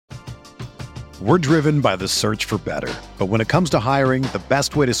We're driven by the search for better. But when it comes to hiring, the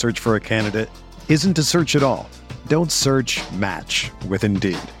best way to search for a candidate isn't to search at all. Don't search, match with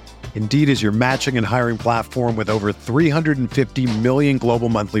Indeed. Indeed is your matching and hiring platform with over 350 million global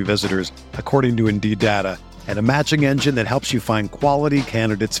monthly visitors, according to Indeed data, and a matching engine that helps you find quality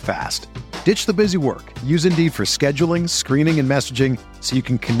candidates fast. Ditch the busy work. Use Indeed for scheduling, screening, and messaging so you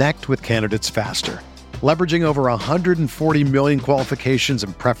can connect with candidates faster. Leveraging over 140 million qualifications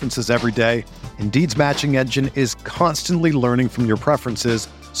and preferences every day, Indeed's matching engine is constantly learning from your preferences,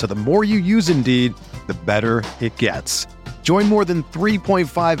 so the more you use Indeed, the better it gets. Join more than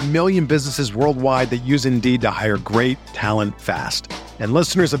 3.5 million businesses worldwide that use Indeed to hire great talent fast. And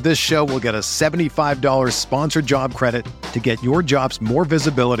listeners of this show will get a $75 sponsored job credit to get your jobs more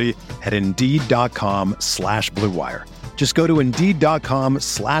visibility at Indeed.com/Blue Wire. Just go to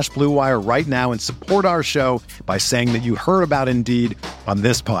Indeed.com/Blue Wire right now and support our show by saying that you heard about Indeed on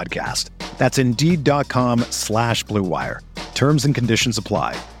this podcast. That's Indeed.com/Blue Wire. Terms and conditions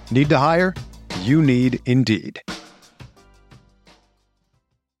apply. Need to hire? You need Indeed.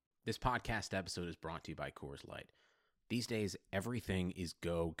 This podcast episode is brought to you by Coors Light. These days, everything is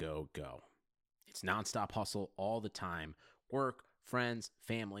go, go, go. It's nonstop hustle all the time. Work, friends,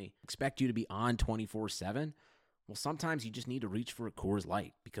 family, expect you to be on 24/7. Well, sometimes you just need to reach for a Coors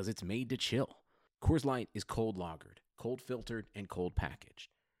Light because it's made to chill. Coors Light is cold lagered, cold filtered, and cold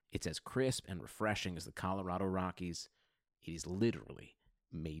packaged. It's as crisp and refreshing as the Colorado Rockies. It is literally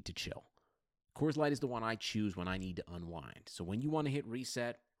made to chill. Coors Light is the one I choose when I need to unwind. So when you want to hit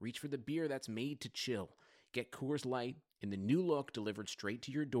reset, reach for the beer that's made to chill. Get Coors Light in the new look delivered straight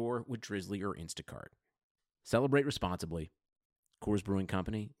to your door with Drizzly or Instacart. Celebrate responsibly. Coors Brewing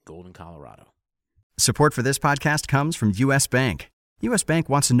Company, Golden, Colorado. Support for this podcast comes from U.S. Bank. U.S. Bank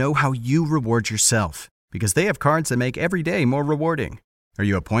wants to know how you reward yourself because they have cards that make every day more rewarding. Are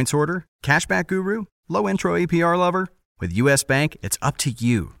you a points hoarder, cashback guru, low intro APR lover? With U.S. Bank, it's up to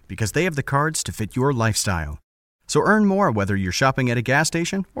you because they have the cards to fit your lifestyle. So earn more whether you're shopping at a gas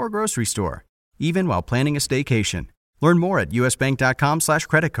station or grocery store, even while planning a staycation. Learn more at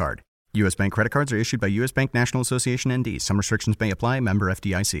usbank.com/creditcard. U.S. Bank credit cards are issued by U.S. Bank National Association ND. Some restrictions may apply. Member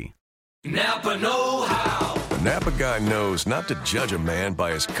FDIC. Napa know-how. The Napa guy knows not to judge a man by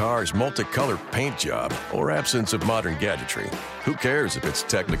his car's multicolored paint job or absence of modern gadgetry. Who cares if it's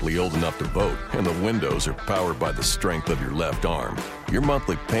technically old enough to vote and the windows are powered by the strength of your left arm? Your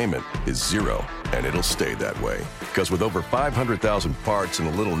monthly payment is zero, and it'll stay that way. Because with over 500,000 parts and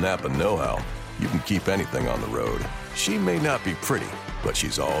a little Napa know-how, you can keep anything on the road. She may not be pretty, but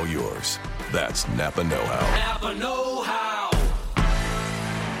she's all yours. That's Napa know-how. Napa know-how.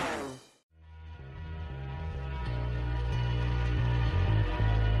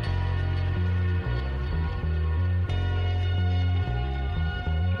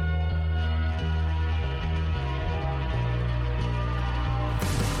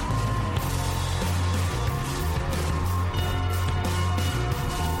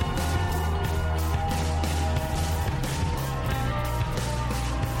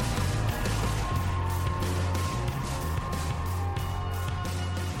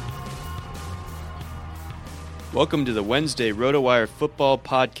 Welcome to the Wednesday RotoWire Football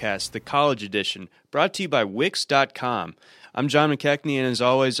Podcast, the college edition, brought to you by Wix.com. I'm John McKechnie, and as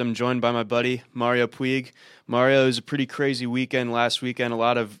always, I'm joined by my buddy, Mario Puig. Mario, it was a pretty crazy weekend last weekend, a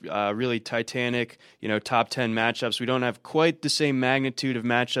lot of really titanic, top 10 matchups. We don't have quite the same magnitude of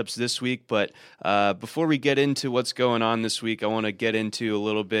matchups this week, but before we get into what's going on this week, I want to get into a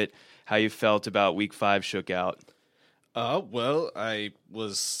little bit how you felt about Week 5 shook out. Well, I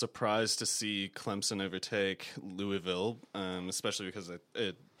was surprised to see Clemson overtake Louisville, especially because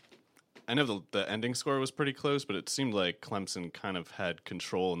I know the ending score was pretty close, but it seemed like Clemson kind of had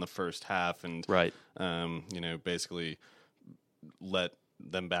control in the first half and, right. Basically let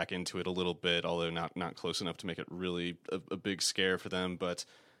them back into it a little bit, although not close enough to make it really a big scare for them. But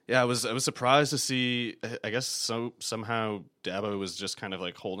yeah, I was surprised to see. I guess somehow Dabo was just kind of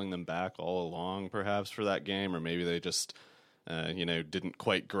like holding them back all along, perhaps for that game, or maybe they just didn't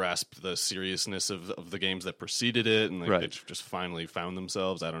quite grasp the seriousness of the games that preceded it, and they just finally found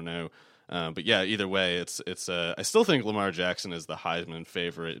themselves. I don't know. But yeah, either way, it's. I still think Lamar Jackson is the Heisman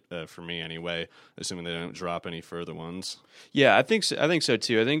favorite for me anyway, assuming they don't drop any further ones. Yeah, I think so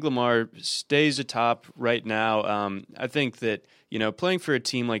too. I think Lamar stays atop right now. I think that playing for a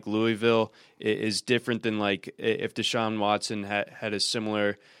team like Louisville is different than like if Deshaun Watson had a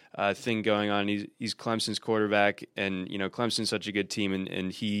similar thing going on. He's Clemson's quarterback, and Clemson's such a good team,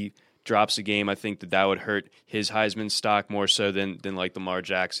 and he drops a game, I think that would hurt his Heisman stock more so than like Lamar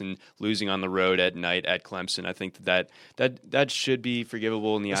Jackson losing on the road at night at Clemson. I think that should be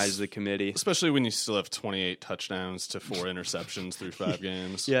forgivable in the eyes of the committee, especially when you still have 28 touchdowns to 4 interceptions through 5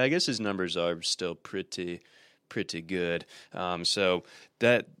 games. Yeah, I guess his numbers are still pretty good. So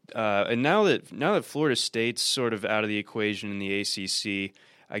that and now that Florida State's sort of out of the equation in the ACC,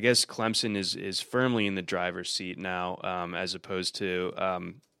 I guess Clemson is firmly in the driver's seat now, as opposed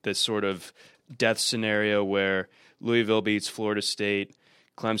to this sort of death scenario where Louisville beats Florida State,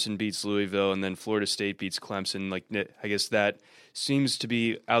 Clemson beats Louisville, and then Florida State beats Clemson. Like, I guess that seems to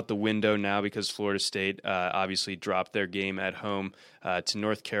be out the window now because Florida State obviously dropped their game at home to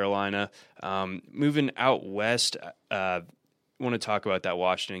North Carolina. Moving out west, I want to talk about that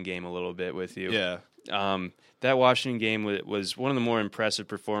Washington game a little bit with you. Yeah. That Washington game was one of the more impressive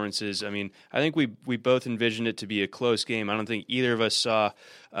performances. I mean, I think we both envisioned it to be a close game. I don't think either of us saw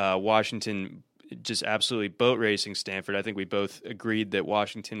Washington just absolutely boat racing Stanford. I think we both agreed that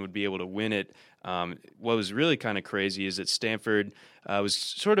Washington would be able to win it. What was really kind of crazy is that Stanford was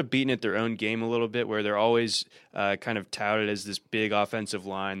sort of beating at their own game a little bit, where they're always kind of touted as this big offensive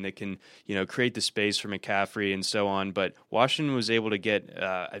line that can, create the space for McCaffrey and so on. But Washington was able to get,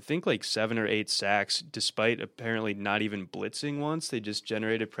 I think, like 7 or 8 sacks, despite apparently not even blitzing once. They just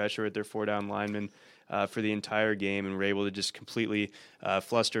generated pressure at their 4-down linemen for the entire game, and were able to just completely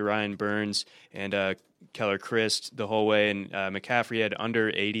fluster Ryan Burns and Keller Christ the whole way. And McCaffrey had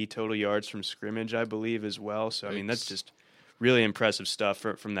under 80 total yards from scrimmage, I believe, as well. So, I mean, that's just really impressive stuff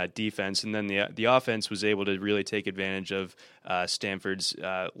from that defense. And then the offense was able to really take advantage of Stanford's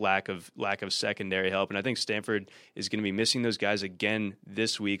lack of secondary help. And I think Stanford is going to be missing those guys again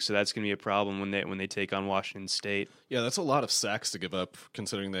this week, so that's going to be a problem when they take on Washington State. Yeah, that's a lot of sacks to give up,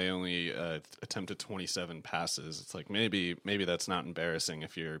 considering they only attempted 27 passes. It's like maybe that's not embarrassing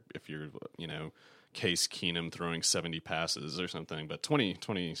if you're Case Keenum throwing 70 passes or something, but 20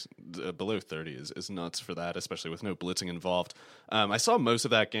 below 30 is nuts for that, especially with no blitzing involved. I saw most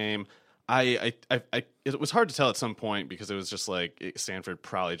of that game. It was hard to tell at some point because it was just like Stanford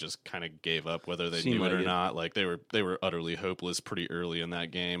probably just kind of gave up whether they knew it or not. Like they were utterly hopeless pretty early in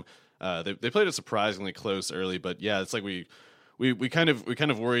that game. They played it surprisingly close early, but yeah, it's like we kind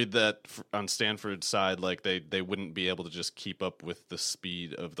of worried that on Stanford's side, like they wouldn't be able to just keep up with the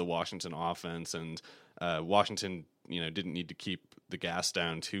speed of the Washington offense, and Washington didn't need to keep the gas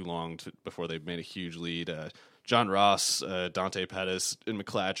down too long before they made a huge lead. John Ross, Dante Pettis, and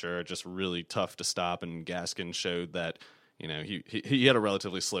McClatcher are just really tough to stop, and Gaskin showed that he had a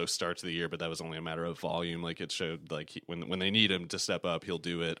relatively slow start to the year, but that was only a matter of volume. Like it showed, like when they need him to step up, he'll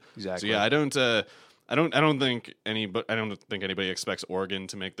do it. Exactly. So yeah, I don't think anybody expects Oregon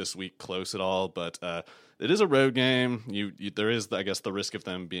to make this week close at all, but it is a road game. There is, I guess, the risk of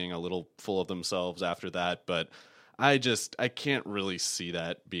them being a little full of themselves after that, but I can't really see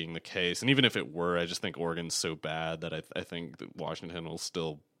that being the case. And even if it were, I just think Oregon's so bad that I think that Washington will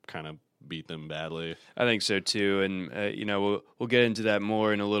still kind of beat them badly. I think so too, and we'll get into that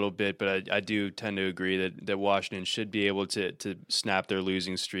more in a little bit. But I do tend to agree that Washington should be able to snap their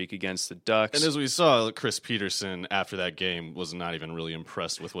losing streak against the Ducks. And as we saw, Chris Peterson after that game was not even really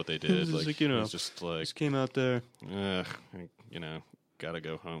impressed with what they did. It was just like just came out there. Gotta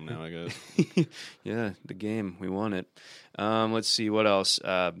go home now, I guess. Yeah, the game, we won it. Let's see what else.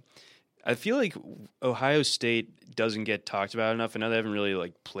 I feel like Ohio State doesn't get talked about enough. I know they haven't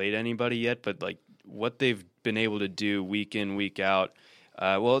really played anybody yet, but what they've been able to do week in, week out.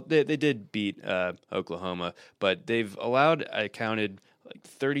 They did beat Oklahoma, but they've I counted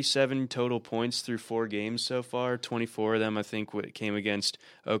 37 total points through 4 games so far. 24 of them, I think, came against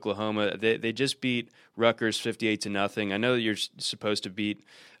Oklahoma. They just beat Rutgers 58-0. I know that you're supposed to beat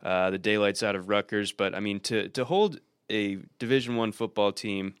the daylights out of Rutgers, but I mean to hold a Division I football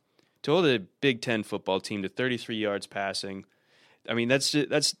team, to hold a Big Ten football team to 33 yards passing, I mean that's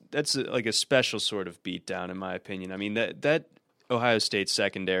like a special sort of beatdown in my opinion. I mean that Ohio State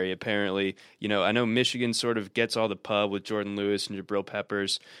secondary, apparently, I know Michigan sort of gets all the pub with Jordan Lewis and Jabril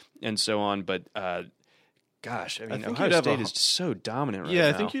Peppers and so on, but gosh, I mean, Ohio State is so dominant right now. Yeah,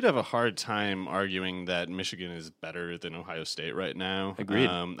 I think you'd have a hard time arguing that Michigan is better than Ohio State right now. Agreed.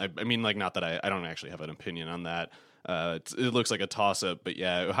 I mean, not that I don't actually have an opinion on that. It looks like a toss-up, but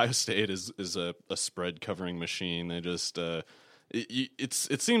yeah, Ohio State is a spread-covering machine. They just... It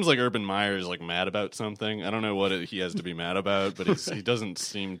seems like Urban Meyer is mad about something. I don't know what he has to be mad about, but he doesn't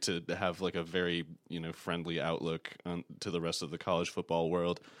seem to have a very friendly outlook to the rest of the college football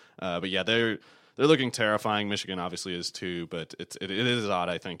world. But yeah, they're looking terrifying. Michigan obviously is too, but it is odd.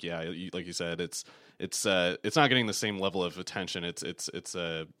 I think, yeah, like you said, it's not getting the same level of attention. And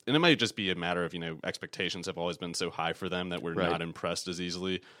it might just be a matter of, expectations have always been so high for them that we're not impressed as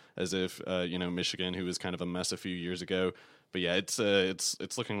easily as if Michigan, who was kind of a mess a few years ago. But yeah, it's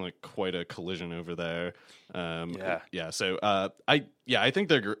looking like quite a collision over there. So I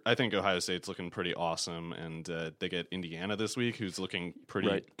think Ohio State's looking pretty awesome, and they get Indiana this week, who's looking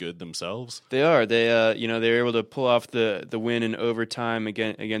pretty good themselves. They are. They were able to pull off the win in overtime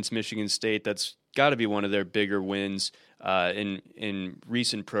against Michigan State. That's got to be one of their bigger wins in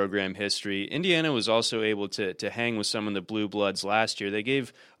recent program history. Indiana was also able to hang with some of the Blue Bloods last year. They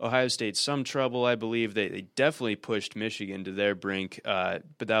gave Ohio State some trouble, I believe. They definitely pushed Michigan to their brink, but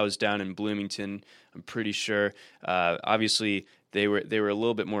that was down in Bloomington, I'm pretty sure. Obviously, they were a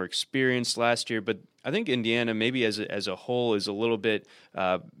little bit more experienced last year, but I think Indiana maybe as a whole is a little bit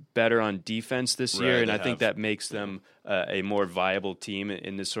better on defense this year, and I think that makes them a more viable team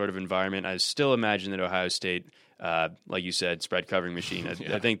in this sort of environment. I still imagine that Ohio State, like you said, spread covering machine.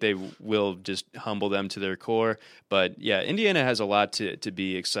 I think they will just humble them to their core. But yeah, Indiana has a lot to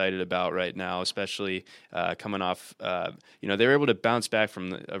be excited about right now, especially coming off. They were able to bounce back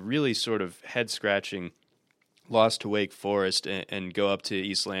from a really sort of head scratching loss to Wake Forest and go up to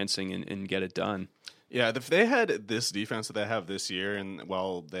East Lansing and get it done. Yeah, if they had this defense that they have this year, and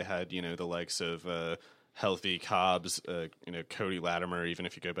while they had the likes of healthy Cobbs, Cody Latimer, even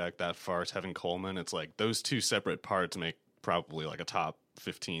if you go back that far, Tevin Coleman, it's like those two separate parts make probably like a top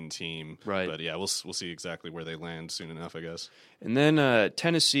 15 team. Right. But yeah, we'll see exactly where they land soon enough, I guess. And then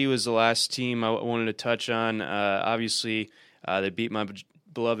Tennessee was the last team I wanted to touch on. Obviously, they beat my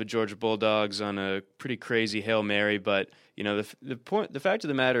beloved Georgia Bulldogs on a pretty crazy Hail Mary, but the fact of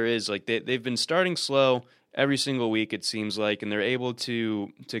the matter is, like, they've been starting slow every single week, it seems like, and they're able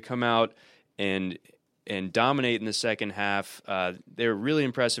to come out and dominate in the second half. They were really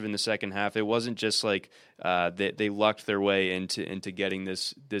impressive in the second half. It wasn't just like they lucked their way into getting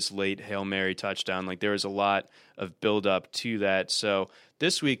this late Hail Mary touchdown. Like, there was a lot of build up to that. So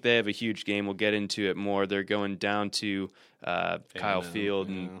this week they have a huge game. We'll get into it more. They're going down to Kyle Field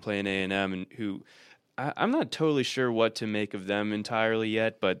and playing A&M, and who I'm not totally sure what to make of them entirely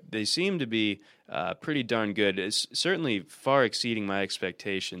yet, but they seem to be pretty darn good. It's certainly far exceeding my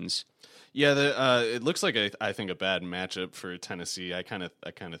expectations. Yeah, it looks like I think a bad matchup for Tennessee. I kind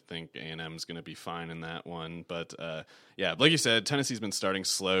of think A&M is going to be fine in that one, but like you said, Tennessee's been starting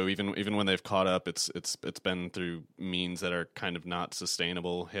slow. Even when they've caught up, it's been through means that are kind of not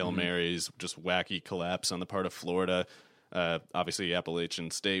sustainable. Hail Marys, just wacky collapse on the part of Florida. Obviously,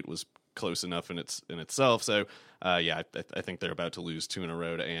 Appalachian State was close enough in itself. So, I think they're about to lose 2 in a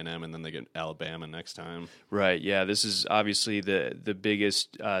row to A&M, and then they get Alabama next time. Right. Yeah, this is obviously the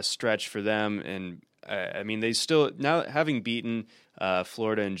biggest stretch for them, and I mean, they still, now having beaten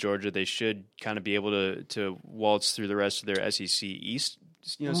Florida and Georgia, they should kind of be able to waltz through the rest of their SEC East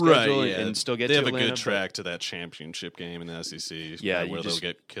schedule and still get to Atlanta. They have a good track to that championship game in the SEC. Yeah, where they'll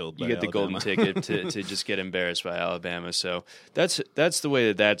get killed by You get the Alabama. golden ticket to just get embarrassed by Alabama. So that's the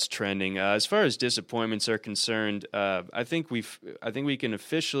way that's trending. As far as disappointments are concerned, I think we can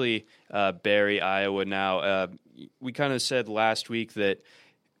officially bury Iowa now. We kind of said last week that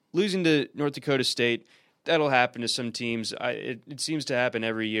losing to North Dakota State, that'll happen to some teams. It seems to happen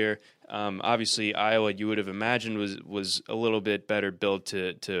every year. Obviously, Iowa, you would have imagined, was a little bit better built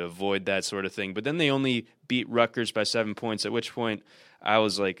to avoid that sort of thing. But then they only beat Rutgers by 7 points, at which point I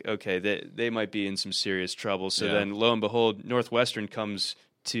was like, okay, they might be in some serious trouble. So then, lo and behold, Northwestern comes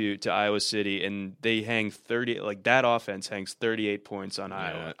to Iowa City, and they hang 30. Like, that offense hangs 38 points on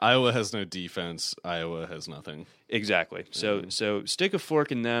Iowa. Iowa has no defense. Iowa has nothing. Exactly. So stick a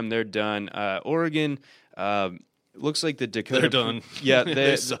fork in them. They're done. Oregon. Looks like the Dakota. They're done. Yeah,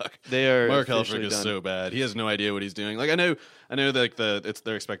 they suck. They are. Mark Helfrich is done. so bad. He has no idea what he's doing. Like, I know. Like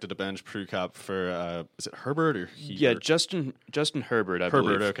they're expected to bench Prukop for is it Herbert or Hebert? Yeah, Justin Herbert. I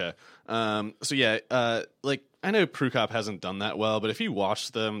believe. Okay. Like, I know Prukop hasn't done that well, but if you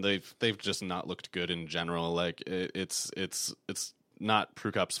watch them, they've just not looked good in general. Like, it's not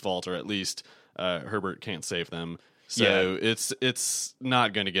Prukop's fault, or at least Herbert can't save them. So it's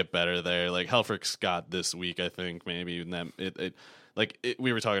not going to get better there. Like, Helfrich's got this week, I think, maybe. And that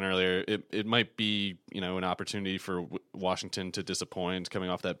we were talking earlier, it might be, an opportunity for Washington to disappoint coming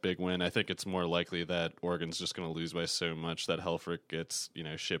off that big win. I think it's more likely that Oregon's just going to lose by so much that Helfrich gets,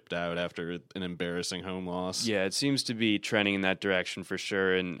 shipped out after an embarrassing home loss. Yeah, it seems to be trending in that direction for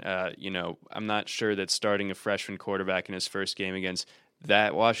sure. And, I'm not sure that starting a freshman quarterback in his first game against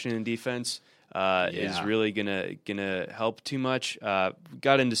that Washington defense is really gonna help too much.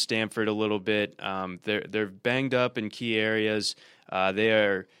 Got into Stanford a little bit. They're banged up in key areas. They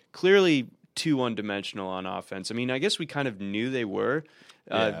are clearly too one-dimensional on offense. I mean, I guess we kind of knew they were,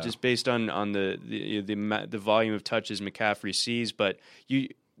 just based on the volume of touches McCaffrey sees. But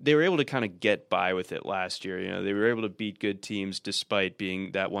they were able to kind of get by with it last year. You know, they were able to beat good teams despite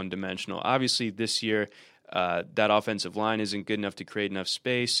being that one-dimensional. Obviously, this year, that offensive line isn't good enough to create enough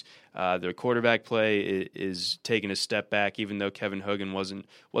space. Their quarterback play is taking a step back, even though Kevin Hogan wasn't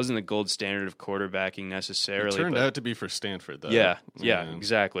the gold standard of quarterbacking necessarily. It turned out to be for Stanford, though. Yeah,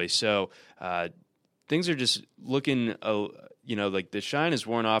 exactly. So things are just looking, like the shine has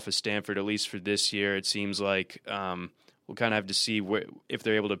worn off of Stanford, at least for this year. It seems like we'll kind of have to see if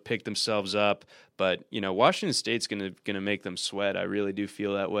they're able to pick themselves up. But, Washington State's going to make them sweat. I really do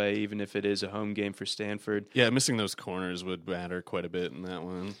feel that way, even if it is a home game for Stanford. Yeah, missing those corners would matter quite a bit in that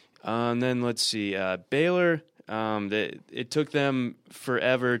one. And then let's see. Baylor, it took them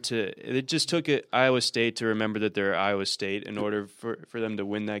forever it just took Iowa State to remember that they're Iowa State in order for them to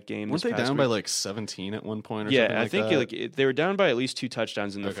win that game. Weren't they down by like 17 at one point or something like that? Yeah, I think they were down by at least 2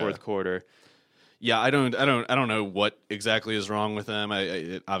 touchdowns in the fourth quarter. Yeah, I don't know what exactly is wrong with them.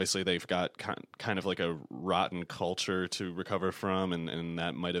 Obviously they've got kind of like a rotten culture to recover from, and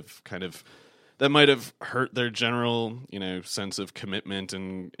that might have hurt their general, sense of commitment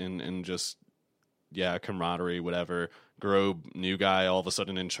and just camaraderie, whatever. Grobe, new guy, all of a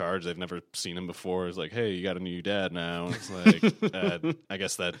sudden in charge. They've never seen him before. It's like, hey, you got a new dad now. It's like, I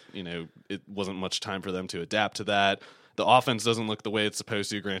guess that it wasn't much time for them to adapt to that. The offense doesn't look the way it's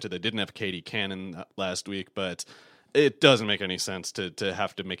supposed to. Granted, they didn't have Katie Cannon last week, but it doesn't make any sense to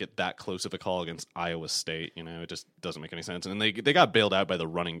have to make it that close of a call against Iowa State. It just doesn't make any sense. And they got bailed out by the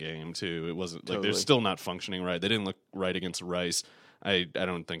running game, too. It wasn't like they're still not functioning right. They didn't look right against Rice. I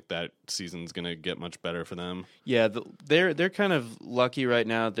don't think that season's going to get much better for them. Yeah, they're kind of lucky right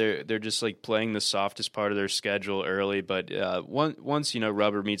now. They're just like playing the softest part of their schedule early, but once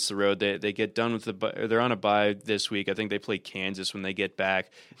rubber meets the road, they get done with they're on a bye this week. I think they play Kansas when they get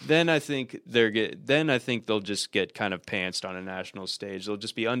back. Then I think they'll just get kind of pantsed on a national stage. They'll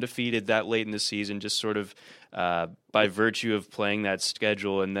just be undefeated that late in the season, just sort of by virtue of playing that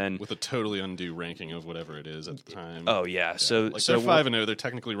schedule, and then with a totally undue ranking of whatever it is at the time. Oh yeah, so they're 5-0. They're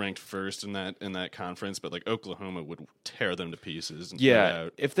technically ranked first in that conference, but like Oklahoma would tear them to pieces.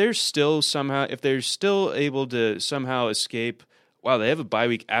 If they're still able to somehow escape. Wow, they have a bye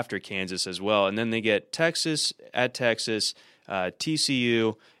week after Kansas as well, and then they get Texas at Texas,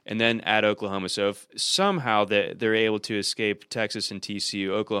 TCU, and then at Oklahoma. So if somehow they're able to escape Texas and TCU,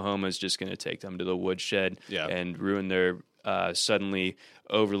 Oklahoma is just going to take them to the woodshed and ruin their suddenly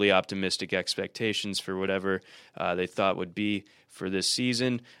overly optimistic expectations for whatever they thought would be for this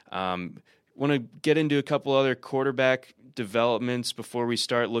season. Want to get into a couple other quarterback developments before we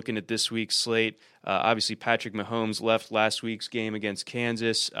start looking at this week's slate. Obviously, Patrick Mahomes left last week's game against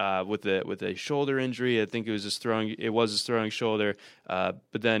Kansas with a shoulder injury. I think it was his throwing shoulder, but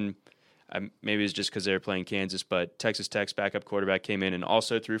then maybe it's just because they were playing Kansas. But Texas Tech's backup quarterback came in and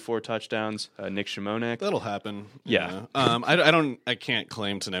also threw 4 touchdowns. Nick Shimonek. That'll happen. Yeah. I can't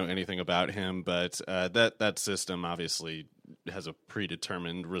claim to know anything about him, but that system obviously has a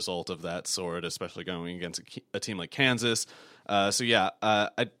predetermined result of that sort, especially going against a team like Kansas. I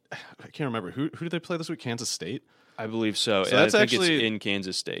can't remember who did they play this week. Kansas State, I believe so. So that's it's in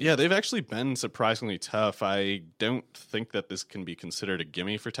Kansas State. Yeah, they've actually been surprisingly tough. I don't think that this can be considered a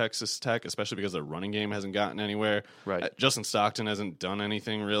gimme for Texas Tech, especially because their running game hasn't gotten anywhere. Right. Justin Stockton hasn't done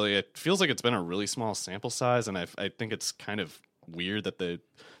anything really. It feels like it's been a really small sample size, and I think it's kind of weird that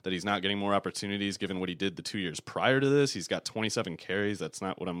he's not getting more opportunities given what he did the 2 years prior to this. He's got 27 carries. That's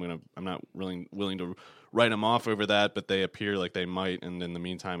not what I'm not really willing to write him off over that, but they appear like they might, and in the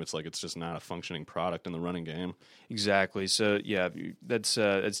meantime it's like it's just not a functioning product in the running game. Exactly. So yeah, that's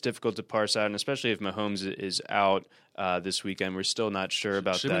difficult to parse out, and especially if Mahomes is out this weekend, we're still not sure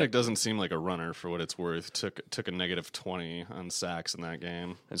about that. Shimonek doesn't seem like a runner for what it's worth. Took a negative 20 on sacks in that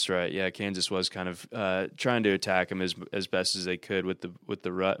game. That's right. Yeah, Kansas was kind of trying to attack him as best as they could with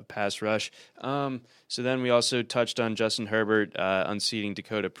the pass rush. So then we also touched on Justin Herbert unseating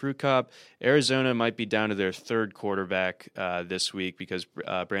Dakota Prukop. Arizona might be down to their 3rd quarterback this week because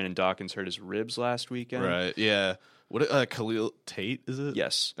Brandon Dawkins hurt his ribs last weekend. Right. Yeah. What Khalil Tate is it?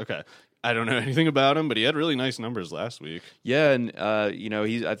 Yes. Okay. I don't know anything about him, but he had really nice numbers last week. Yeah, and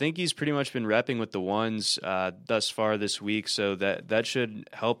I think he's pretty much been repping with the ones thus far this week, so that should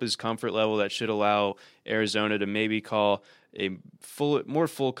help his comfort level. That should allow Arizona to maybe call more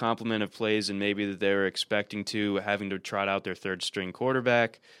full complement of plays than maybe that they were expecting to, having to trot out their third string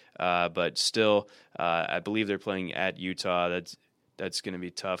quarterback. But still, I believe they're playing at Utah. That's going to be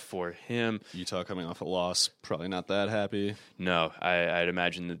tough for him. Utah coming off a loss, probably not that happy. No, I'd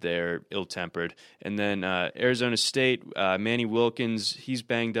imagine that they're ill-tempered. And then Arizona State, Manny Wilkins, he's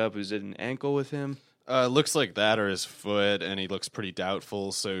banged up. Is it an ankle with him? Looks like that or his foot, and he looks pretty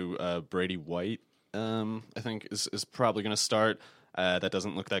doubtful. So Brady White, I think, is probably going to start. That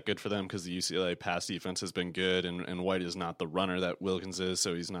doesn't look that good for them because the UCLA pass defense has been good, and White is not the runner that Wilkins is,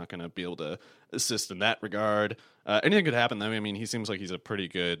 so he's not going to be able to assist in that regard. Anything could happen, though. I mean, he seems like he's a pretty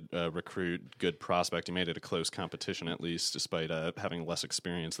good recruit, good prospect. He made it a close competition, at least, despite having less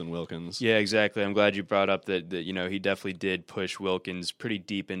experience than Wilkins. Yeah, exactly. I'm glad you brought up that he definitely did push Wilkins pretty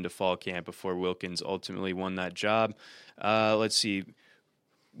deep into fall camp before Wilkins ultimately won that job. Let's see.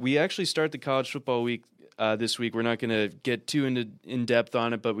 We actually start the college football week this week. We're not going to get too in depth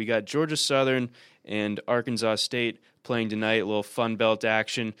on it, but we got Georgia Southern and Arkansas State playing tonight, a little Fun Belt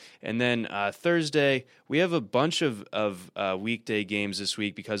action. And then Thursday, we have a bunch of weekday games this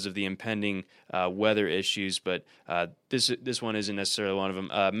week because of the impending weather issues, but this one isn't necessarily one of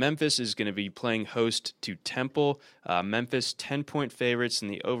them. Memphis is going to be playing host to Temple. Memphis, 10-point favorites,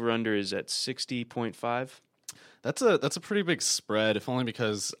 and the over-under is at 60.5. That's a pretty big spread, if only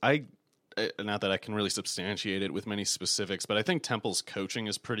because not that I can really substantiate it with many specifics, but I think Temple's coaching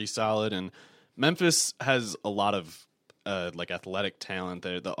is pretty solid, and Memphis has a lot of athletic talent.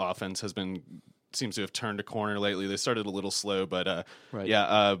 The offense seems to have turned a corner lately. They started a little slow, but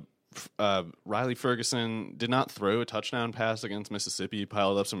Riley Ferguson did not throw a touchdown pass against Mississippi. He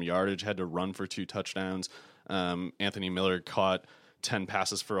piled up some yardage, had to run for 2 touchdowns. Anthony Miller caught 10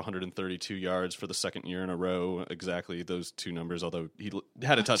 passes for 132 yards for the second year in a row. Exactly those 2 numbers, although he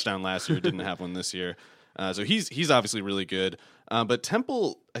had a touchdown last year, didn't have one this year. So he's obviously really good. But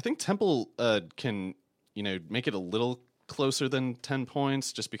I think Temple can make it a little closer than 10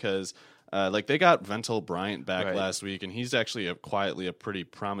 points just because they got Ventel Bryant back last week, and he's actually quietly a pretty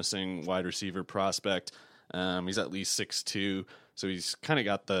promising wide receiver prospect. He's at least 6'2", so he's kind of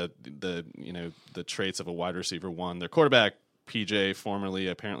got the traits of a wide receiver one. Their quarterback, PJ, formerly,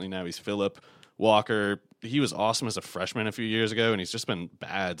 apparently now he's Phillip Walker. He was awesome as a freshman a few years ago, and he's just been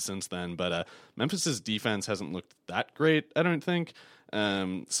bad since then. But Memphis's defense hasn't looked that great, I don't think.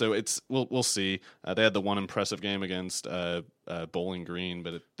 So we'll see. They had the one impressive game against Bowling Green,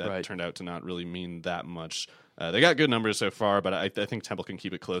 but that turned out to not really mean that much. They got good numbers so far, but I think Temple can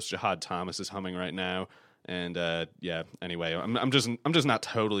keep it close. Jahad Thomas is humming right now, and anyway, I'm just not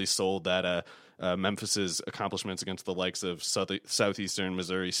totally sold that Memphis's accomplishments against the likes of Southeastern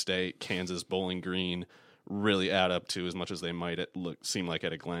Missouri State, Kansas, Bowling Green really add up to as much as they might seem like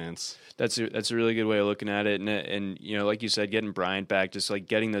at a glance. That's a really good way of looking at it, and like you said, getting Bryant back, just like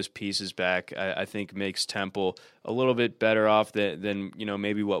getting those pieces back, I think makes Temple a little bit better off than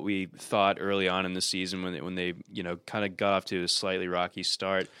maybe what we thought early on in the season when they kind of got off to a slightly rocky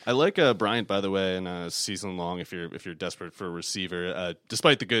start. I like Bryant, by the way, in season long if you're desperate for a receiver.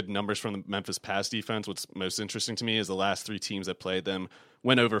 Despite the good numbers from the Memphis pass defense, what's most interesting to me is the last 3 teams that played them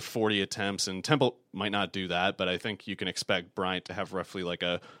went over 40 attempts, and Temple might not do that, but I think you can expect Bryant to have roughly like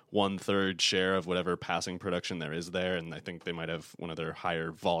a 1/3 share of whatever passing production there is there, and I think they might have one of their higher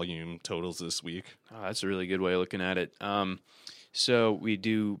volume totals this week. Oh, that's a really good way of looking at it. So we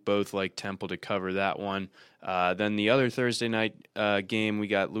do both like Temple to cover that one. Then the other Thursday night game, we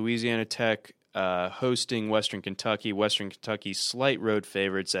got Louisiana Tech hosting Western Kentucky. Western Kentucky slight road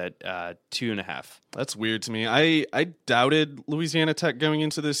favorites at 2.5. That's weird to me. I doubted Louisiana Tech going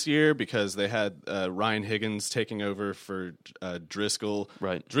into this year because they had Ryan Higgins taking over for Driscoll.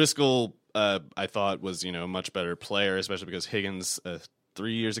 Right. Driscoll, I thought was a much better player, especially because Higgins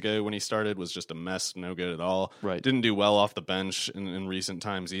 3 years ago when he started was just a mess, no good at all. Right. Didn't do well off the bench in recent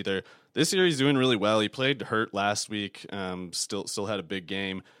times either. This year he's doing really well. He played hurt last week. Still had a big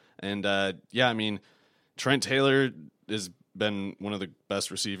game. And, Trent Taylor has been one of the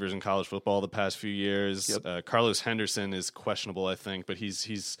best receivers in college football the past few years. Yep. Carlos Henderson is questionable, I think, but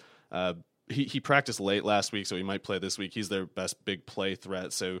he practiced late last week, so he might play this week. He's their best big play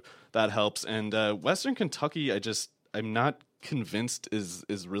threat, so that helps. And Western Kentucky, I'm not convinced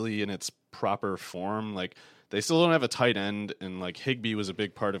is really in its proper form. Like, they still don't have a tight end, and like Higbee was a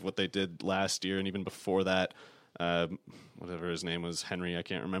big part of what they did last year, and even before that. Whatever his name was, Henry, I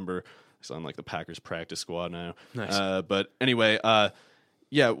can't remember. He's on like the Packers practice squad now. Nice. But anyway,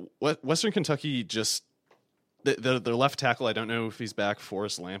 Western Kentucky just their left tackle. I don't know if he's back.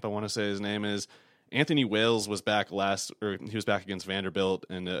 Forrest Lamp, I want to say his name is, Anthony Wales was back he was back against Vanderbilt,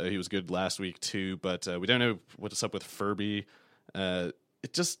 and he was good last week too. But we don't know what's up with Furby.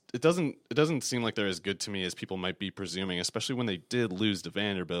 It doesn't seem like they're as good to me as people might be presuming, especially when they did lose to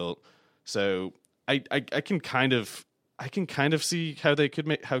Vanderbilt. So I can kind of see how they could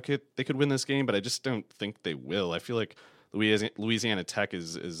win this game, but I just don't think they will. I feel like Louisiana Tech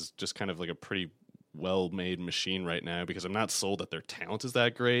is just kind of like a pretty well-made machine right now, because I'm not sold that their talent is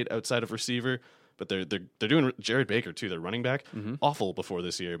that great outside of receiver. But they're doing Jared Baker too. Their running back, awful before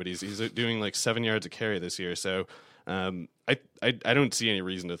this year, but he's doing like 7 yards a carry this year. So I don't see any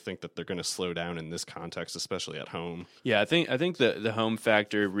reason to think that they're going to slow down in this context, especially at home. Yeah, I think the home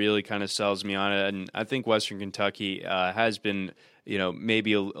factor really kind of sells me on it, and I think Western Kentucky has been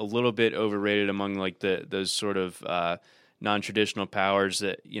maybe a little bit overrated among like those sort of non-traditional powers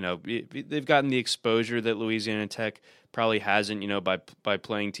that they've gotten the exposure that Louisiana Tech probably hasn't, by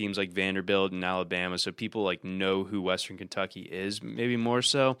playing teams like Vanderbilt and Alabama. So people like know who Western Kentucky is, maybe more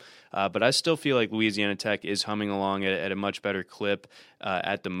so. But I still feel like Louisiana Tech is humming along at a much better clip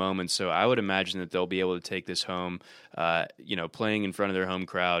at the moment. So I would imagine that they'll be able to take this home, playing in front of their home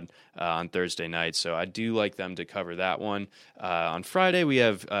crowd on Thursday night. So I do like them to cover that one. On Friday, we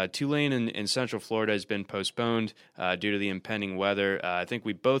have Tulane in Central Florida has been postponed due to the impending weather. I think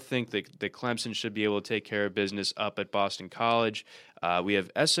we both think that Clemson should be able to take care of business up at Boston College. We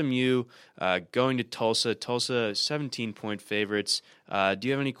have SMU going to Tulsa. Tulsa 17-point favorites. Do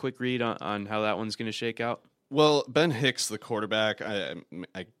you have any quick read on how that one's going to shake out? Well, Ben Hicks, the quarterback, I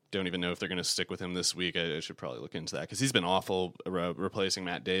don't even know if they're going to stick with him this week. I should probably look into that because he's been awful replacing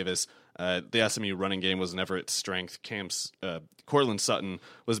Matt Davis. The SMU running game was never its strength. Cortland Sutton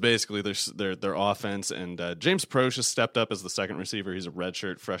was basically their offense, and James Proche has stepped up as the second receiver. He's a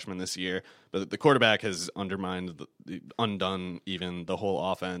redshirt freshman this year, but the quarterback has undone even the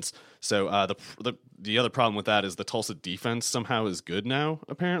whole offense. So the other problem with that is the Tulsa defense somehow is good now.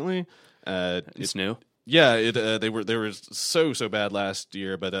 Apparently, it's new. Yeah, they were so bad last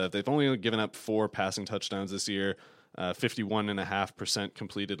year, but they've only given up 4 passing touchdowns this year, 51.5%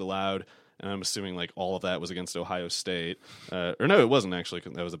 completed allowed, and I'm assuming like all of that was against Ohio State. Or no, it wasn't actually.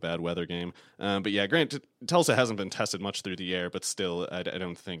 That was a bad weather game. But yeah, granted, Tulsa hasn't been tested much through the air, but still, I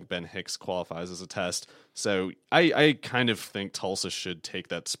don't think Ben Hicks qualifies as a test. So I kind of think Tulsa should take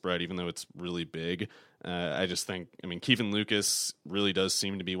that spread, even though it's really big. I just think, Kevin Lucas really does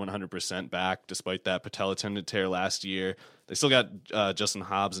seem to be 100% back, despite that patella tendon tear last year. They still got Justin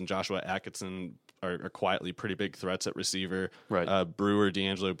Hobbs and Joshua Atkinson are quietly pretty big threats at receiver. Right.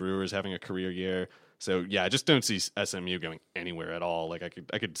 D'Angelo Brewer is having a career year. So yeah, I just don't see SMU going anywhere at all. Like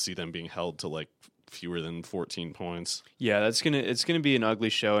I could see them being held to like fewer than 14 points. Yeah, it's gonna be an ugly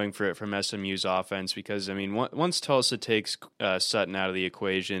showing from SMU's offense because once Tulsa takes Sutton out of the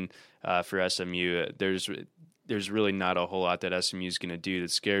equation for SMU, there's really not a whole lot that SMU is going to do that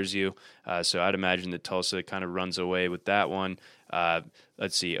scares you. So I'd imagine that Tulsa kind of runs away with that one.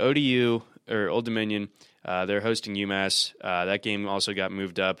 Let's see, ODU or Old Dominion, they're hosting UMass. That game also got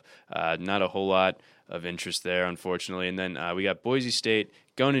moved up. Not a whole lot of interest there, unfortunately. And then we got Boise State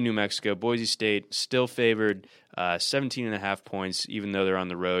going to New Mexico. Boise State still favored 17.5 points, even though they're on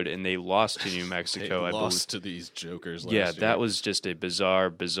the road, and they lost to New Mexico. They lost to these jokers last year. That was just a bizarre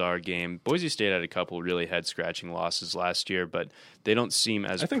game. Boise State had a couple really head-scratching losses last year, but they don't seem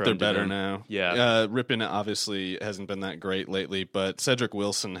as I think they're better now. Yeah. Ripon obviously hasn't been that great lately, but Cedric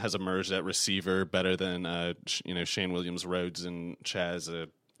Wilson has emerged at receiver better than Shane Williams-Rhodes and Chaz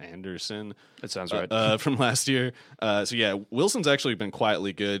Anderson. That sounds right. From last year. So yeah, Wilson's actually been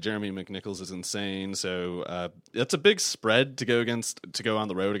quietly good. Jeremy McNichols is insane. So that's a big spread to go on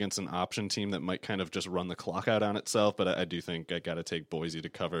the road against an option team that might kind of just run the clock out on itself. But I do think I got to take Boise to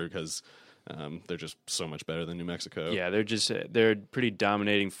cover because they're just so much better than New Mexico. Yeah, they're a pretty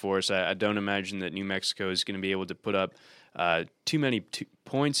dominating force. I don't imagine that New Mexico is going to be able to put up too many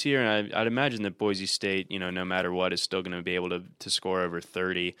points here, and I'd imagine that Boise State, no matter what, is still going to be able to score over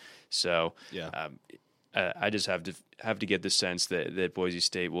 30. So yeah. I just have to get the sense that Boise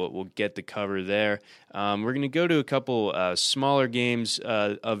State will get the cover there. We're going to go to a couple smaller games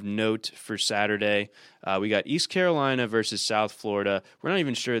of note for Saturday. We got East Carolina versus South Florida. We're not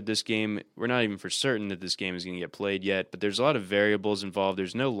even for certain that this game is going to get played yet, but there's a lot of variables involved.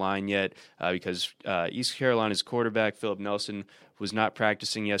 There's no line yet because East Carolina's quarterback, Philip Nelson, was not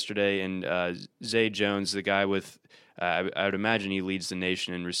practicing yesterday, and Zay Jones, the guy with I would imagine he leads the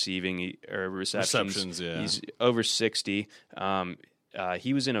nation in receiving or receptions. Yeah. He's over 60.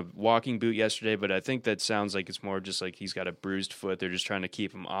 He was in a walking boot yesterday, but I think that sounds like it's more just like he's got a bruised foot. They're just trying to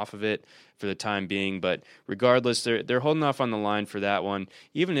keep him off of it for the time being. But regardless, they're holding off on the line for that one.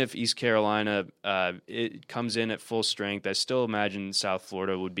 Even if East Carolina it comes in at full strength, I still imagine South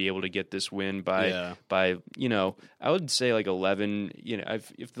Florida would be able to get this win by I would say like 11.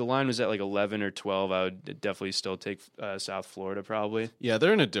 If the line was at like 11 or 12, I would definitely still take South Florida probably. Yeah,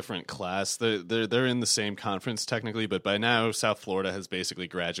 they're in a different class. They're in the same conference technically, but by now South Florida has basically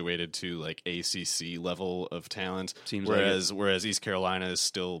graduated to like ACC level of talent. Whereas East Carolina is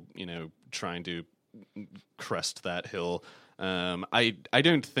still trying to crest that hill. I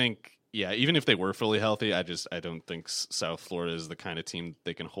don't think. Yeah, even if they were fully healthy, I don't think South Florida is the kind of team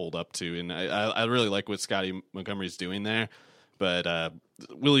they can hold up to. And I really like what Scotty Montgomery's doing there. But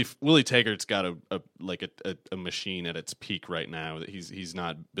Willie Taggart's got a machine at its peak right now. That he's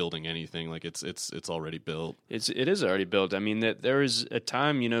not building anything. Like it's already built. It is already built. I mean, that there was a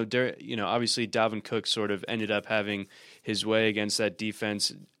time, obviously Dalvin Cook sort of ended up having his way against that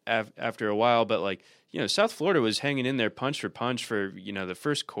defense after a while, but South Florida was hanging in there punch for punch for the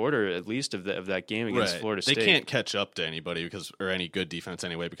first quarter at least of that game against Florida State. They can't catch up to anybody or any good defense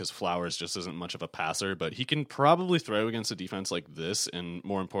anyway, because Flowers just isn't much of a passer, but he can probably throw against a defense like this, and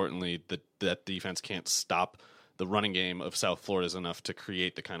more importantly, that defense can't stop the running game of South Florida is enough to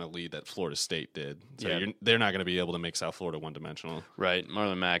create the kind of lead that Florida State did. So they're not going to be able to make South Florida one-dimensional. Right.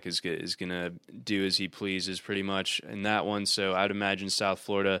 Marlon Mack is going to do as he pleases pretty much in that one. So I'd imagine South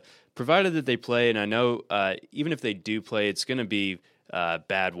Florida, provided that they play, and I know even if they do play, it's going to be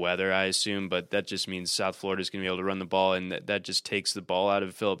bad weather, I assume, but that just means South Florida is going to be able to run the ball, and that just takes the ball out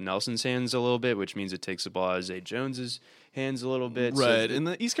of Philip Nelson's hands a little bit, which means it takes the ball out of Zay Jones's hands a little bit. Right, and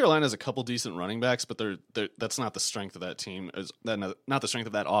the East Carolina has a couple decent running backs, but that's not the strength of that team. Not the strength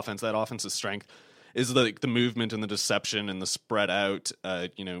of that offense. That offense's strength is the movement and the deception and the spread out,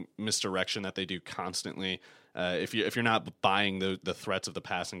 misdirection that they do constantly. If you're not buying the threats of the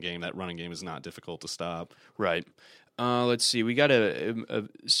passing game, that running game is not difficult to stop. Right. Let's see. We got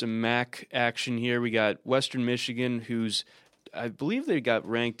some MAC action here. We got Western Michigan, who's I believe they got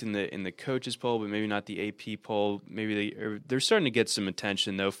ranked in the coaches poll, but maybe not the AP poll. Maybe they're starting to get some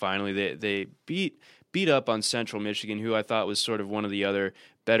attention though. Finally, they beat up on Central Michigan, who I thought was sort of one of the other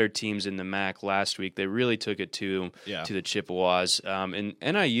better teams in the MAC last week. They really took it to the Chippewas. And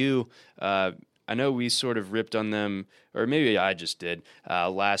NIU, I know we sort of ripped on them, or maybe I just did,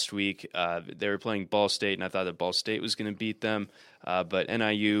 last week. They were playing Ball State, and I thought that Ball State was going to beat them. But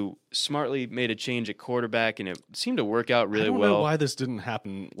NIU smartly made a change at quarterback, and it seemed to work out really well. I don't know why this didn't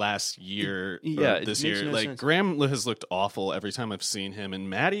happen last year or this year. No sense. Graham has looked awful every time I've seen him. And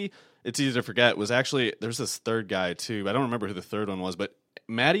Maddie, it's easy to forget, was actually, there's this third guy too. I don't remember who the third one was, but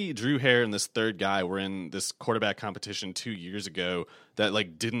Maddie, Drew Hare, and this third guy were in this quarterback competition 2 years ago that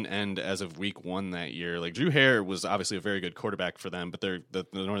didn't end as of week 1 that year. Drew Hare was obviously a very good quarterback for them, but the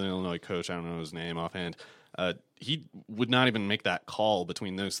Northern Illinois coach, I don't know his name offhand, he would not even make that call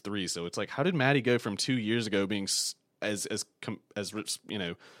between those three. So it's how did Maddie go from 2 years ago being as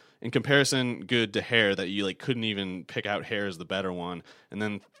in comparison good to Hare that you couldn't even pick out Hare as the better one, and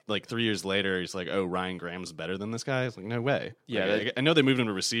then 3 years later he's oh, Ryan Graham's better than this guy? It's no way. Yeah, I know they moved him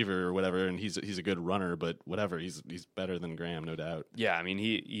to receiver or whatever, and he's a good runner, but whatever, he's better than Graham, no doubt. Yeah, I mean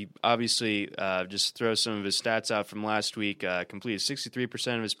he obviously just throw some of his stats out from last week. Completed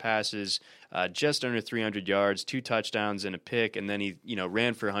 63% of his passes, just under 300 yards, 2 touchdowns and a pick, and then he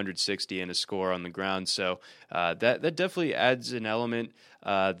ran for 160 and a score on the ground. So that definitely adds an element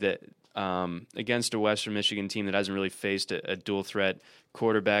that against a Western Michigan team that hasn't really faced a dual threat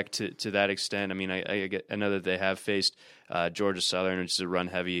quarterback to that extent. I mean, I know that they have faced Georgia Southern, which is a run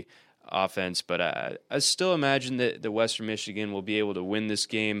heavy offense, but I still imagine that the Western Michigan will be able to win this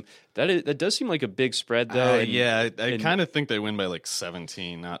game. That does seem like a big spread, though. I kind of think they win by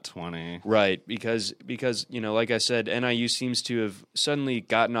 17, not 20. Right, because like I said, NIU seems to have suddenly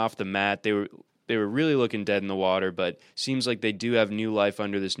gotten off the mat. They were really looking dead in the water, but seems like they do have new life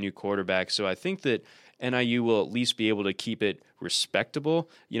under this new quarterback. So I think that NIU will at least be able to keep it respectable,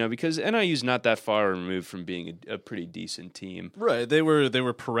 because NIU's not that far removed from being a pretty decent team. Right. They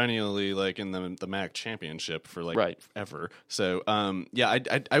were perennially in the MAC championship for ever. So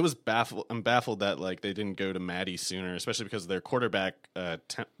I was baffled. I'm baffled that they didn't go to Maddie sooner, especially because their quarterback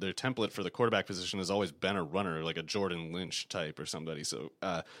their template for the quarterback position has always been a runner, like a Jordan Lynch type or somebody. So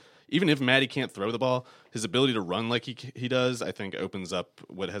even if Maddie can't throw the ball, his ability to run like he does, I think, opens up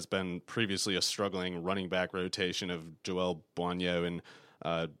what has been previously a struggling running back rotation of Joel Boigneau and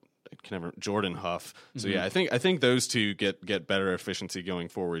Jordan Huff. So yeah, I think those two get better efficiency going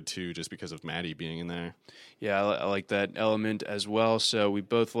forward too, just because of Maddie being in there. Yeah, I like that element as well. So we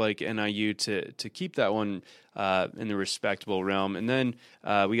both like NIU to keep that one in the respectable realm. And then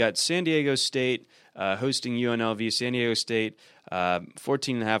we got San Diego State hosting UNLV. San Diego State,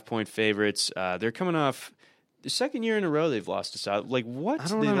 14.5-point favorites. They're coming off the second year in a row they've lost to South. Like, what?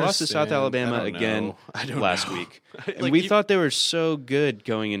 They lost to South Alabama again last week. And we thought they were so good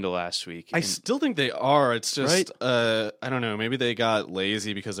going into last week. I still think they are. It's just, I don't know. Maybe they got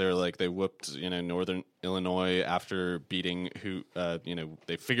lazy because they whooped, Northern Illinois after beating who,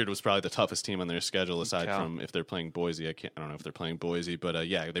 they figured was probably the toughest team on their schedule aside from if they're playing Boise. I don't know if they're playing Boise, but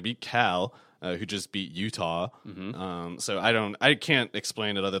yeah, they beat Cal. Who just beat Utah. So I can't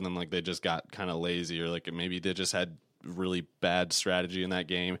explain it other than like they just got kind of lazy, or like maybe they just had really bad strategy in that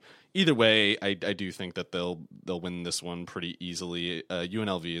game. Either way, I do think that they'll win this one pretty easily.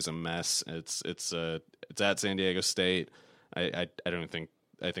 UNLV is a mess. It's at San Diego State. I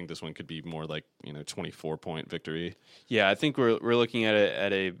think this one could be more like 24-point victory. Yeah, I think we're looking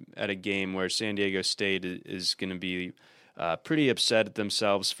at a game where San Diego State is going to be pretty upset at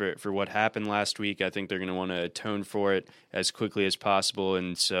themselves for what happened last week. I think they're going to want to atone for it as quickly as possible.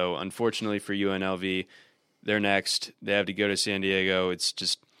 And so, unfortunately for UNLV, they're next. They have to go to San Diego. It's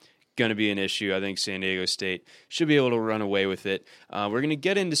just going to be an issue. I think San Diego State should be able to run away with it. We're going to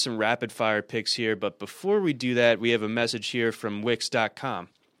get into some rapid-fire picks here, but before we do that, we have a message here from Wix.com.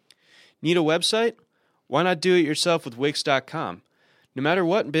 Need a website? Why not do it yourself with Wix.com? No matter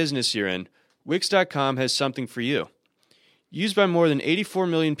what business you're in, Wix.com has something for you. Used by more than 84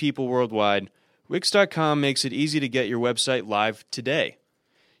 million people worldwide, Wix.com makes it easy to get your website live today.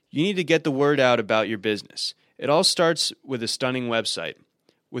 You need to get the word out about your business. It all starts with a stunning website.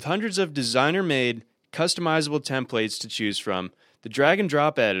 With hundreds of designer-made, customizable templates to choose from, the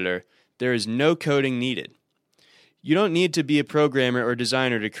drag-and-drop editor, there is no coding needed. You don't need to be a programmer or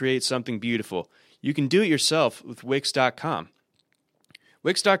designer to create something beautiful. You can do it yourself with Wix.com.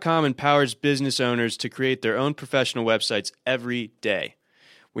 Wix.com empowers business owners to create their own professional websites every day.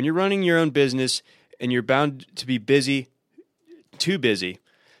 When you're running your own business and you're bound to be too busy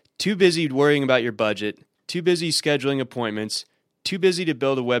worrying about your budget, too busy scheduling appointments, too busy to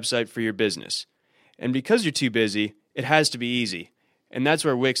build a website for your business. And because you're too busy, it has to be easy. And that's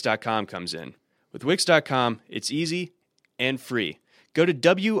where Wix.com comes in. With Wix.com, it's easy and free. Go to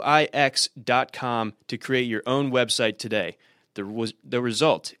Wix.com to create your own website today. The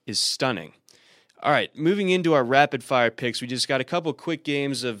result is stunning. All right, moving into our rapid-fire picks, we just got a couple quick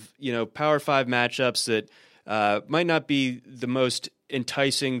games of Power 5 matchups that might not be the most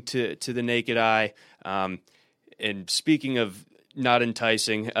enticing to the naked eye. And speaking of not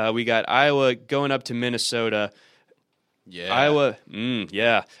enticing, we got Iowa going up to Minnesota. Yeah, Iowa.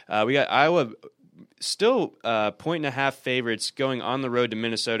 We got Iowa still 1.5 favorites going on the road to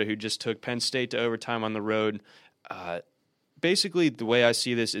Minnesota, who just took Penn State to overtime on the road. Basically, the way I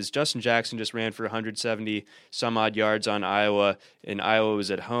see this is Justin Jackson just ran for 170 some odd yards on Iowa, and Iowa was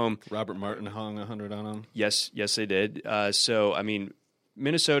at home. Robert Martin hung 100 on him. Yes, they did. So, I mean,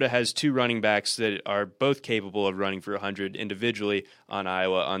 Minnesota has two running backs that are both capable of running for 100 individually on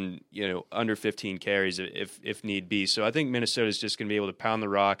Iowa on under 15 carries if need be. So I think Minnesota is just going to be able to pound the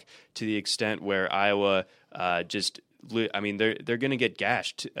rock to the extent where Iowa they're going to get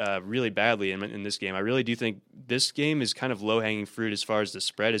gashed really badly in this game. I really do think this game is kind of low-hanging fruit as far as the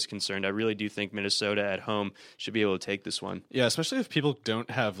spread is concerned. I really do think Minnesota at home should be able to take this one. Yeah, especially if people don't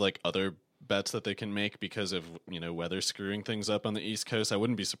have like other bets that they can make because of weather screwing things up on the East Coast. I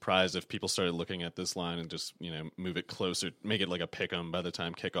wouldn't be surprised if people started looking at this line and just move it closer, make it like a pick 'em by the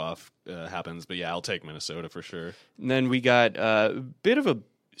time kickoff happens. But yeah, I'll take Minnesota for sure. And then we got a bit of a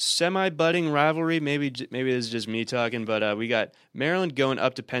semi-budding rivalry. Maybe this is just me talking, but we got Maryland going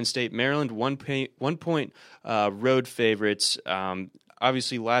up to Penn State. Maryland 1 point road favorites.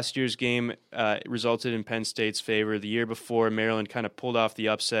 Obviously, last year's game resulted in Penn State's favor. The year before, Maryland kind of pulled off the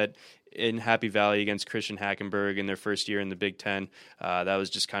upset in Happy Valley against Christian Hackenberg in their first year in the Big Ten. That was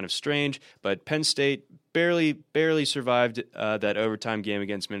just kind of strange. But Penn State barely survived that overtime game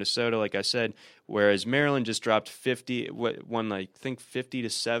against Minnesota, like I said, whereas Maryland just dropped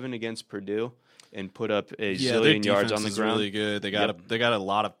 50-7 against Purdue and put up a zillion yards on the ground. Really good. They got a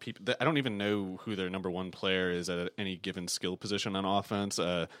lot of people. I don't even know who their number one player is at any given skill position on offense.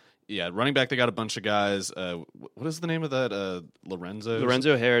 running back, they got a bunch of guys. What is the name of that?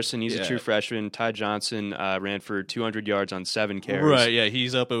 Lorenzo Harrison, he's a true freshman. Ty Johnson ran for 200 yards on 7 carries. Right, yeah,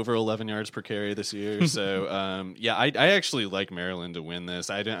 he's up over 11 yards per carry this year. So, I actually like Maryland to win this.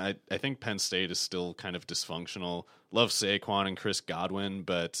 I think Penn State is still kind of dysfunctional. Love Saquon and Chris Godwin,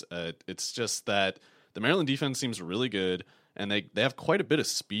 but it's just that the Maryland defense seems really good, and they have quite a bit of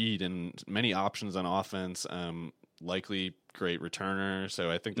speed and many options on offense. Likely great returner,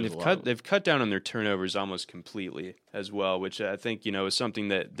 so I think they've cut down on their turnovers almost completely as well, which I think is something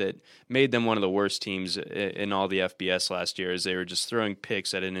that made them one of the worst teams in all the FBS last year, as they were just throwing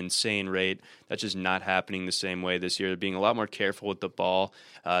picks at an insane rate. That's just not happening the same way this year. They're being a lot more careful with the ball,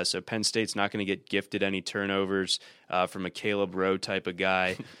 so Penn State's not going to get gifted any turnovers from a Caleb Rowe type of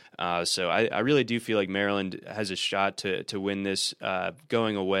guy. So I really do feel like Maryland has a shot to win this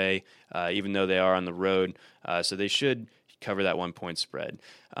going away, even though they are on the road. So they should cover that 1-point spread.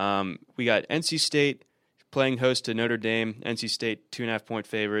 We got NC State playing host to Notre Dame. NC State 2.5-point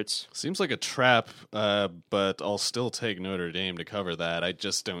favorites. Seems like a trap, but I'll still take Notre Dame to cover that. I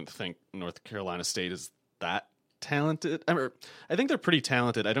just don't think North Carolina State is that talented. I think they're pretty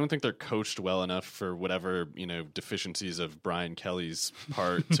talented. I don't think they're coached well enough for whatever deficiencies of Brian Kelly's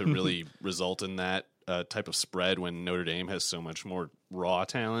part to really result in that type of spread when Notre Dame has so much more raw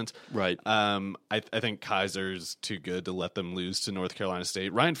talent. Right. I think Kaiser's too good to let them lose to North Carolina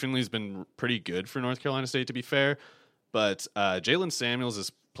State. Ryan Finley's been pretty good for North Carolina State, to be fair, but Jalen Samuels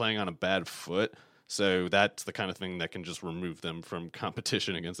is playing on a bad foot. So that's the kind of thing that can just remove them from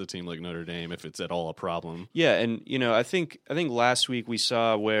competition against a team like Notre Dame if it's at all a problem. Yeah, and I think last week we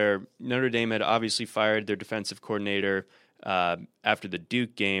saw where Notre Dame had obviously fired their defensive coordinator after the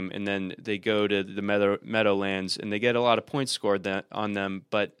Duke game, and then they go to the Meadowlands and they get a lot of points scored on them,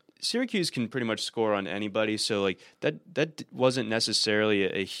 but Syracuse can pretty much score on anybody, so like that wasn't necessarily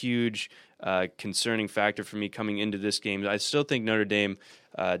a huge concerning factor for me coming into this game. I still think Notre Dame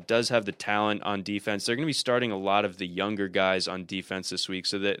does have the talent on defense. They're going to be starting a lot of the younger guys on defense this week,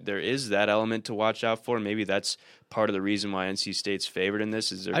 so that there is that element to watch out for. Maybe that's part of the reason why NC State's favored in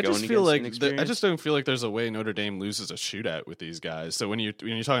this is they're going against inexperienced. I just don't feel like there's a way Notre Dame loses a shootout with these guys. So when you're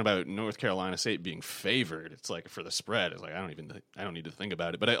talking about North Carolina State being favored, it's like for the spread, it's like I don't need to think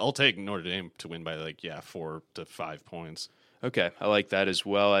about it. But I'll take Notre Dame to win by 4 to 5 points. Okay, I like that as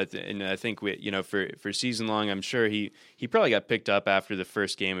well. And I think for season long, I'm sure he probably got picked up after the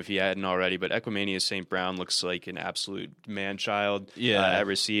first game if he hadn't already. But Equimanius St. Brown looks like an absolute man-child at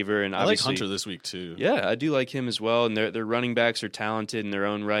receiver, and I like Hunter this week too. Yeah, I do like him as well. And their running backs are talented in their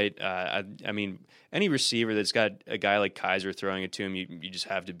own right. I mean, any receiver that's got a guy like Kaiser throwing it to him, you just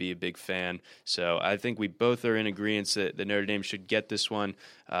have to be a big fan. So I think we both are in agreement that Notre Dame should get this one.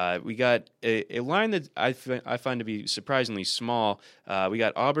 We got a line that I find to be surprisingly small. We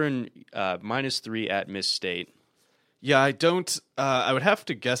got Auburn -3 at Miss State. Yeah, I don't. I would have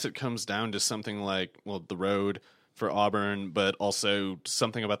to guess it comes down to something like the road for Auburn, but also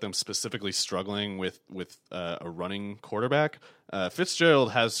something about them specifically struggling with a running quarterback.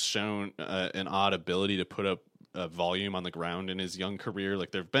 Fitzgerald has shown an odd ability to put up volume on the ground in his young career.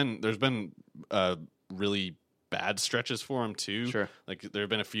 Like there's been really bad stretches for him too. Sure. Like there have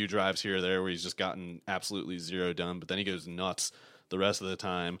been a few drives here or there where he's just gotten absolutely zero done, but then he goes nuts the rest of the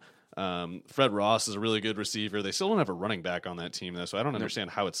time. Fred Ross is a really good receiver. They still don't have a running back on that team though, so I don't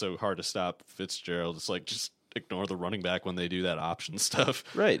understand how it's so hard to stop Fitzgerald. It's like just ignore the running back when they do that option stuff.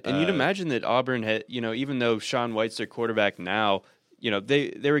 Right. And you'd imagine that Auburn had, even though Sean White's their quarterback now,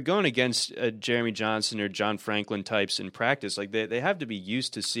 they were going against Jeremy Johnson or John Franklin types in practice. Like they have to be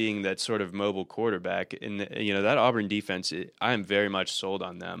used to seeing that sort of mobile quarterback. And, that Auburn defense, I am very much sold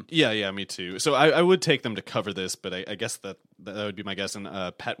on them. Yeah, me too. So I would take them to cover this, but I guess that would be my guess. And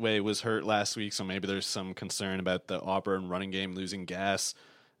Petway was hurt last week, so maybe there's some concern about the Auburn running game losing gas.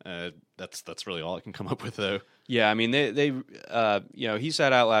 That's really all I can come up with, though. Yeah, I mean, they he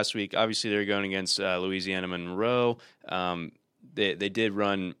sat out last week. Obviously, they're going against Louisiana Monroe. They did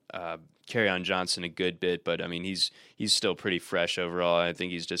run Kerryon Johnson a good bit, but I mean, he's still pretty fresh overall. I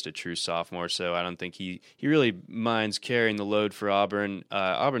think he's just a true sophomore, so I don't think he really minds carrying the load for Auburn.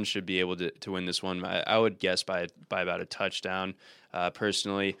 Auburn should be able to win this one. I would guess by about a touchdown.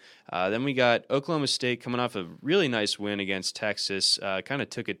 Personally. Then we got Oklahoma State coming off a really nice win against Texas. Kind of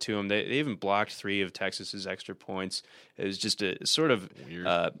took it to them. They even blocked 3 of Texas's extra points. It was just a sort of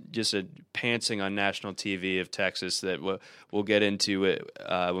just a pantsing on national TV of Texas that we'll get into it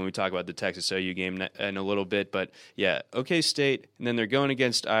when we talk about the Texas OU game in a little bit. But yeah, OK State, and then they're going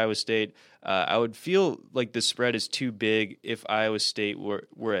against Iowa State. I would feel like the spread is too big if Iowa State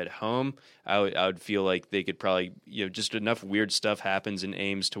were at home. I would feel like they could probably, just enough weird stuff happens in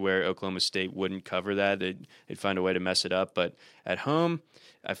Ames to where Oklahoma State wouldn't cover that. They'd find a way to mess it up. But at home,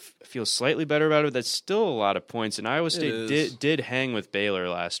 I feel slightly better about it. That's still a lot of points, and Iowa State did hang with Baylor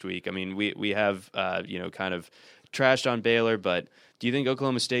last week. I mean, we have kind of trashed on Baylor, but do you think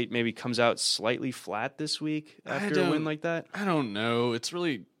Oklahoma State maybe comes out slightly flat this week after a win like that? I don't know. It's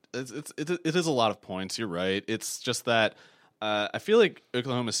really it is a lot of points. You're right. It's just that I feel like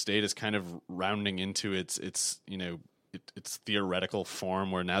Oklahoma State is kind of rounding into its theoretical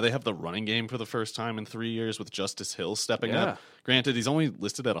form, where now they have the running game for the first time in 3 years with Justice Hill stepping up. Granted, he's only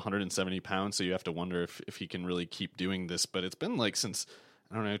listed at 170 pounds, so you have to wonder if he can really keep doing this. But it's been like since,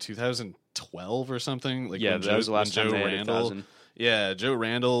 I don't know, 2012 or something. Like that was the last time Joe they had Randall. 1,000. Yeah, Joe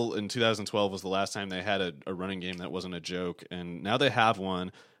Randall in 2012 was the last time they had a running game that wasn't a joke, and now they have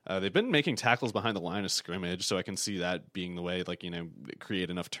one. They've been making tackles behind the line of scrimmage, so I can see that being the way, create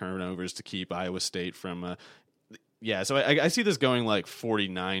enough turnovers to keep Iowa State from. So I see this going like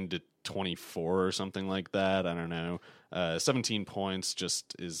 49-24 or something like that. I don't know. 17 points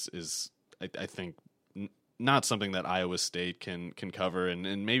just is I think not something that Iowa State can cover,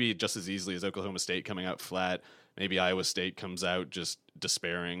 and maybe just as easily as Oklahoma State coming out flat. Maybe Iowa State comes out just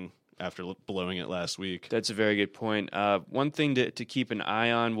despairing after blowing it last week. That's a very good point. One thing to keep an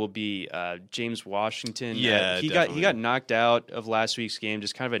eye on will be James Washington. Yeah, he got knocked out of last week's game,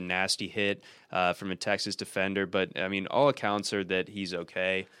 just kind of a nasty hit from a Texas defender. But I mean, all accounts are that he's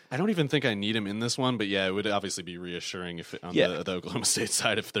okay. I don't even think I need him in this one, but yeah, it would obviously be reassuring if the Oklahoma State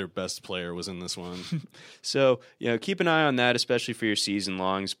side if their best player was in this one. So keep an eye on that, especially for your season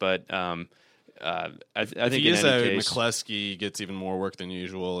longs. But I think he is out, case, McCleskey gets even more work than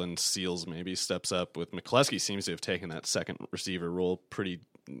usual, and Seals maybe steps up. With McCleskey seems to have taken that second receiver role pretty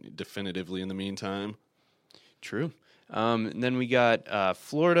definitively in the meantime. True. And then we got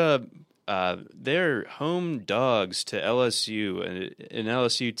Florida. They're home dogs to LSU, an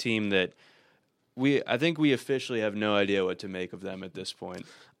LSU team that I think we officially have no idea what to make of them at this point.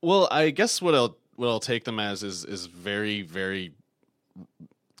 Well, I guess what I'll take them as is very, very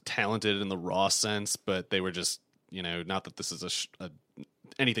talented in the raw sense, but they were just, not that this is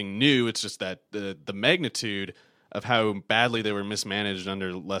anything new. It's just that the magnitude of how badly they were mismanaged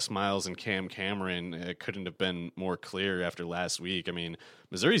under Les Miles and Cam Cameron couldn't have been more clear after last week. I mean,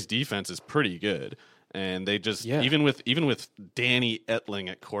 Missouri's defense is pretty good, and they just even with Danny Etling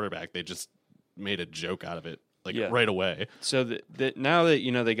at quarterback, they just made a joke out of it right away. So now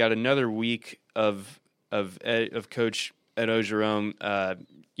that they got another week of Coach Ed Ogeron,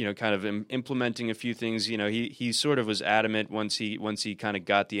 kind of implementing a few things. He sort of was adamant once he kind of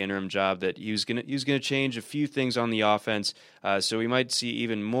got the interim job that he was gonna change a few things on the offense. So we might see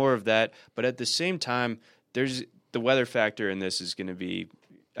even more of that. But at the same time, there's the weather factor in this is going to be,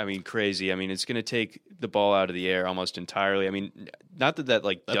 crazy. It's going to take the ball out of the air almost entirely. Not that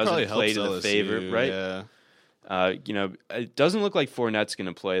doesn't play to the LSU, favor, right? Yeah. It doesn't look like Fournette's going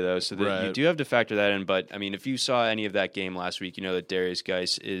to play, though, so right. You do have to factor that in. But, if you saw any of that game last week, you know that Darius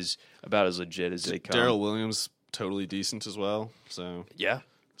Geis is about as legit as they come. Darrell Williams, totally decent as well. So yeah.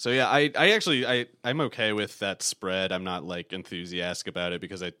 I'm okay with that spread. I'm not enthusiastic about it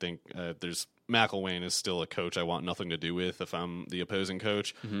because I think there's McElwain is still a coach I want nothing to do with if I'm the opposing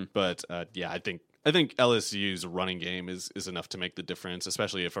coach. Mm-hmm. But I think LSU's running game is enough to make the difference,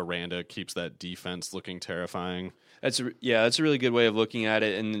 especially if Aranda keeps that defense looking terrifying. That's a really good way of looking at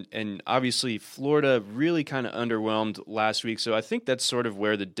it, and obviously Florida really kind of underwhelmed last week, so I think that's sort of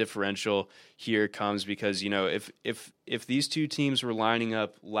where the differential here comes because if these two teams were lining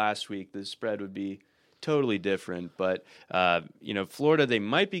up last week, the spread would be totally different. But Florida, they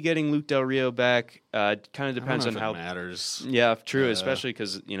might be getting Luke Del Rio back. Kind of depends on how it matters. Yeah, true. Especially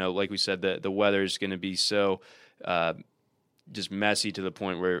because like we said, the weather is going to be so just messy to the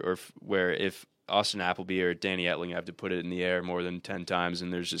point where if Austin Appleby or Danny Etling have to put it in the air more than 10 times,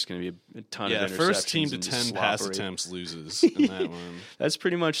 and there's just going to be a ton of interceptions. First team to 10 pass attempts loses in that one. That's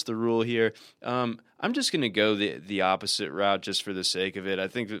pretty much the rule here. I'm just going to go the opposite route just for the sake of it. I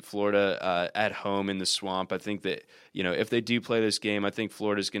think that Florida at home in the Swamp, I think that if they do play this game, I think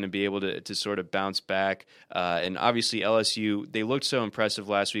Florida's going to be able to sort of bounce back. And obviously LSU, they looked so impressive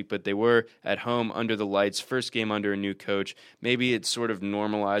last week, but they were at home under the lights, first game under a new coach. Maybe it sort of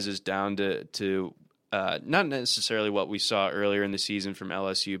normalizes down to not necessarily what we saw earlier in the season from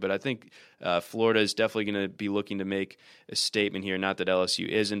LSU, but I think Florida is definitely going to be looking to make a statement here. Not that LSU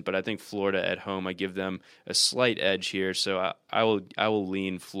isn't, but I think Florida at home, I give them a slight edge here. So I will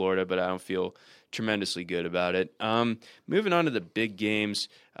lean Florida, but I don't feel tremendously good about it. Moving on to the big games,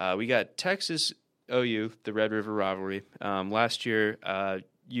 we got Texas OU, the Red River rivalry. Last year,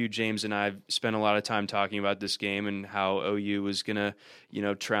 you, James, and I spent a lot of time talking about this game and how OU was gonna,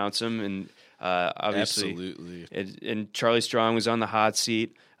 trounce them, and obviously, absolutely. And Charlie Strong was on the hot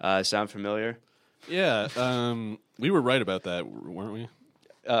seat. Sound familiar? Yeah, we were right about that, weren't we?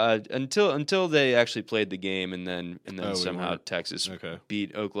 Until they actually played the game, and then somehow Texas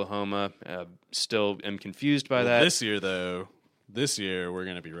beat Oklahoma. Still am confused by that. This year we're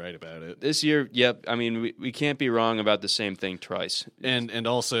going to be right about it. This year, yep. I mean, we can't be wrong about the same thing twice. And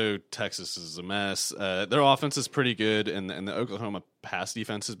also Texas is a mess. Their offense is pretty good, and the Oklahoma pass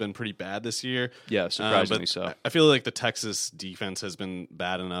defense has been pretty bad this year. Yeah, surprisingly so. I feel like the Texas defense has been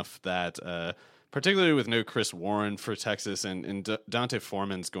bad enough that. Particularly with no Chris Warren for Texas, and Dante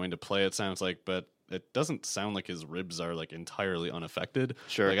Foreman's going to play, it sounds like, but it doesn't sound like his ribs are like entirely unaffected.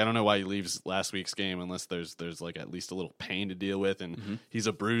 Sure. Like, I don't know why he leaves last week's game unless there's like at least a little pain to deal with, and he's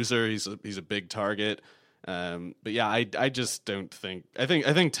a bruiser. He's a big target. But yeah, I just don't think. I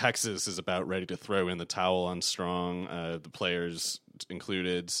think Texas is about ready to throw in the towel on Strong, the players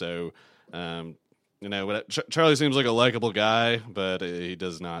included. So. Charlie seems like a likable guy, but he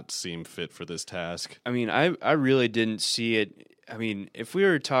does not seem fit for this task. I mean, I really didn't see it. I mean, if we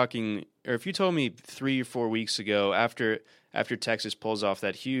were talking, or if you told me 3 or 4 weeks ago, after Texas pulls off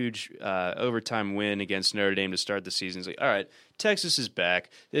that huge overtime win against Notre Dame to start the season, it's like, all right, Texas is back.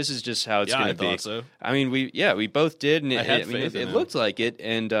 This is just how it's going to be. I thought so. I mean, we both did, and it looked like it,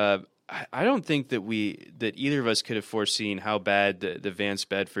 and. I don't think that either of us could have foreseen how bad the Vance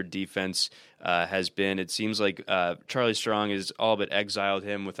Bedford defense has been. It seems like Charlie Strong has all but exiled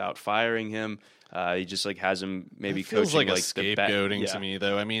him without firing him. He just has him maybe coaching feels like a scapegoating to me,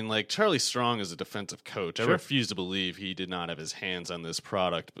 though. I mean, Charlie Strong is a defensive coach. Sure. I refuse to believe he did not have his hands on this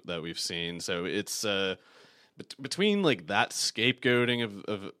product that we've seen. So it's between that scapegoating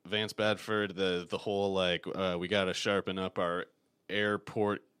of Vance Bedford, the whole we got to sharpen up our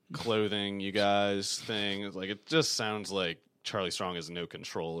airport clothing, you guys thing. It just sounds like Charlie Strong has no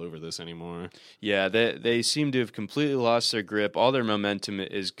control over this anymore. Yeah, they seem to have completely lost their grip. All their momentum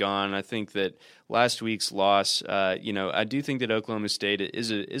is gone. I think that last week's loss, I do think that Oklahoma State is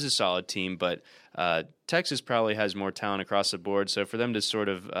a solid team, but Texas probably has more talent across the board. So for them to sort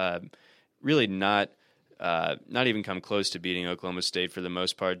of really not even come close to beating Oklahoma State for the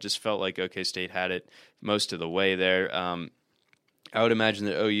most part, just felt like OK State had it most of the way there. I would imagine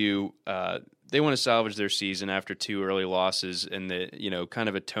that OU they want to salvage their season after 2 early losses and kind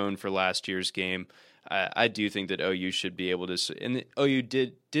of atone for last year's game. I do think that OU should be able to, and OU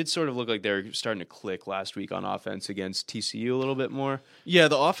did sort of look like they're starting to click last week on offense against TCU a little bit more. Yeah,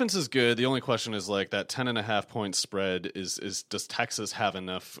 the offense is good. The only question is that 10.5 point spread is does Texas have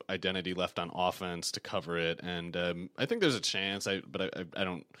enough identity left on offense to cover it? And I think there's a chance. But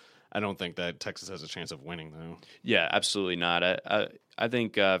I don't think that Texas has a chance of winning, though. Yeah, absolutely not. I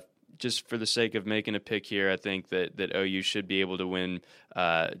think just for the sake of making a pick here, I think that OU should be able to win,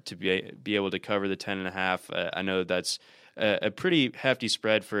 to be able to cover the 10.5. I know that's a pretty hefty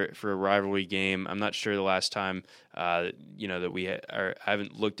spread for a rivalry game. I'm not sure the last time that I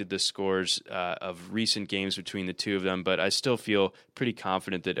haven't looked at the scores of recent games between the two of them, but I still feel pretty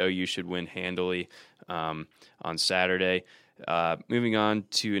confident that OU should win handily on Saturday. Moving on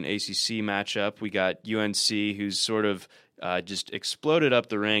to an ACC matchup, we got UNC, who's sort of just exploded up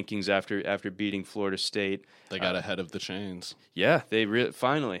the rankings after beating Florida State. They got ahead of the chains. Yeah, they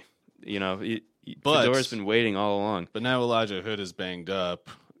finally. Fedora's been waiting all along. But now Elijah Hood is banged up.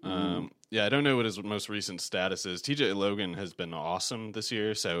 Yeah, I don't know what his most recent status is. TJ Logan has been awesome this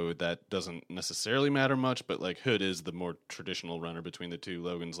year, so that doesn't necessarily matter much. But Hood is the more traditional runner between the two.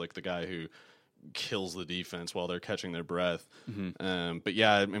 Logan's the guy who kills the defense while they're catching their breath. But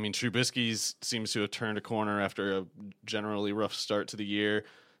yeah, I mean, Trubisky seems to have turned a corner after a generally rough start to the year.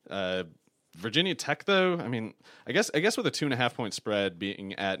 Virginia Tech, though, I mean, I guess with a 2.5 point spread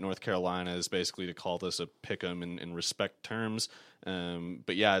being at North Carolina is basically to call this a pick 'em in respect terms.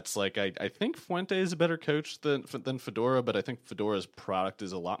 But yeah, it's I think Fuente is a better coach than Fedora, but I think Fedora's product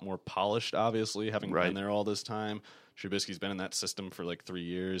is a lot more polished, obviously, having been there all this time. Trubisky's been in that system for 3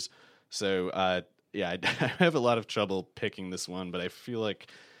 years. So, yeah, I have a lot of trouble picking this one, but I feel like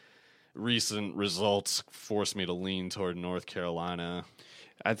recent results force me to lean toward North Carolina.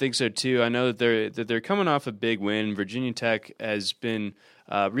 I think so too. I know that they're coming off a big win. Virginia Tech has been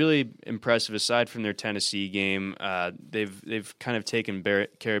really impressive. Aside from their Tennessee game, they've kind of taken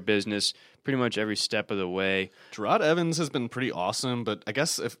care of business pretty much every step of the way. Gerard Evans has been pretty awesome, but I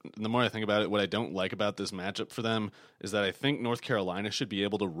guess the more I think about it, what I don't like about this matchup for them is that I think North Carolina should be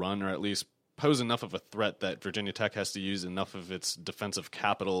able to run or at least pose enough of a threat that Virginia Tech has to use enough of its defensive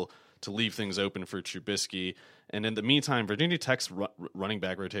capital to leave things open for Trubisky. And in the meantime, Virginia Tech's running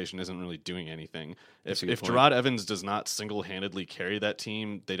back rotation isn't really doing anything. If Gerard Evans does not single-handedly carry that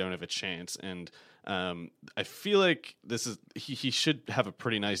team, they don't have a chance. And I feel like he should have a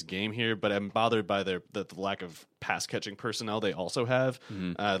pretty nice game here, but I'm bothered by the lack of pass-catching personnel they also have.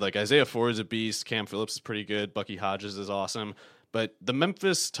 Like Isaiah Ford is a beast, Cam Phillips is pretty good, Bucky Hodges is awesome. But the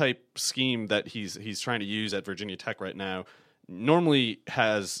Memphis-type scheme that he's trying to use at Virginia Tech right now normally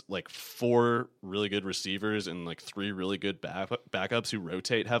has like 4 really good receivers and like 3 really good backups who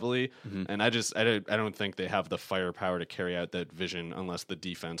rotate heavily. And I don't think they have the firepower to carry out that vision unless the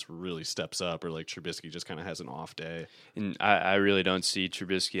defense really steps up or like Trubisky just kind of has an off day. And I really don't see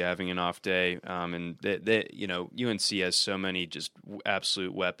Trubisky having an off day. And UNC has so many just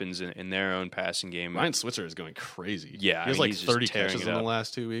absolute weapons in their own passing game. Ryan Switzer is going crazy. Yeah, he has like 30 catches in the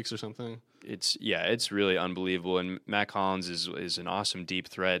last 2 weeks or something. It's really unbelievable, and Matt Collins is an awesome deep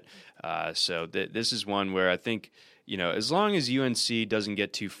threat. So this is one where I think, as long as UNC doesn't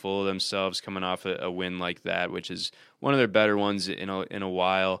get too full of themselves coming off a win like that, which is one of their better ones in a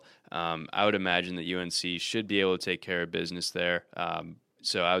while, I would imagine that UNC should be able to take care of business there.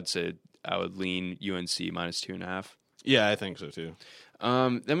 So I would say I would lean UNC -2.5. Yeah, I think so too.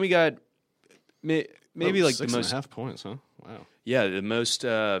 Then we got maybe like the most 6.5 points, huh? Wow. Yeah, the most.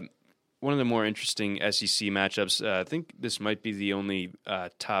 One of the more interesting SEC matchups. I think this might be the only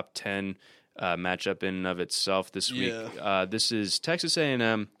top 10 matchup in and of itself this week. This is Texas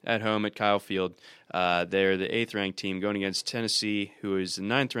A&M at home at Kyle Field. They're the 8th-ranked team going against Tennessee, who is the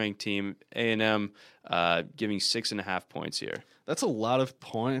 9th-ranked team. A&M giving 6.5 points here. That's a lot of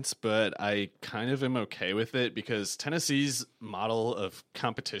points, but I kind of am okay with it because Tennessee's model of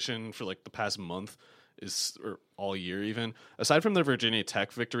competition for like the past month or all year even, aside from their Virginia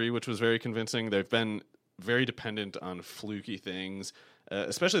Tech victory, which was very convincing, they've been very dependent on fluky things.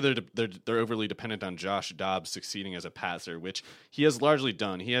 Especially they're overly dependent on Josh Dobbs succeeding as a passer, which he has largely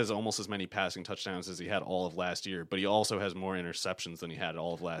done. He has almost as many passing touchdowns as he had all of last year, but he also has more interceptions than he had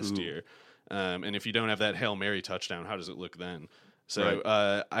all of last year. And if you don't have that Hail Mary touchdown, how does it look then? So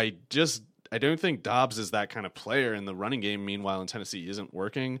I don't think Dobbs is that kind of player, and the running game, meanwhile, in Tennessee isn't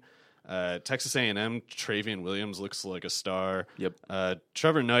working. Texas A&M, Travion Williams looks like a star.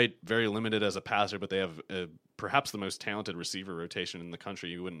 Trevor Knight, very limited as a passer, but they have perhaps the most talented receiver rotation in the country.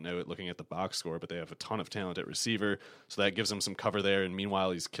 You wouldn't know it looking at the box score, but they have a ton of talent at receiver, so that gives him some cover there. And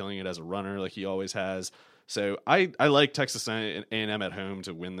meanwhile, he's killing it as a runner like he always has. So I like Texas A&M at home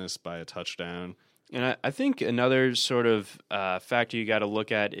to win this by a touchdown. And I think another sort of factor you got to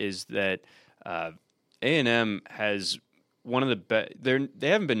look at is that A&M has one of the best. They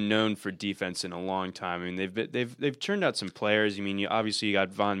haven't been known for defense in a long time. I mean, they've turned out some players. I mean, you got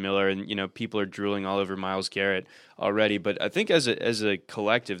Von Miller, and people are drooling all over Myles Garrett already. But I think as a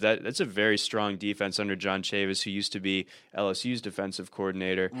collective, that's a very strong defense under John Chavis, who used to be LSU's defensive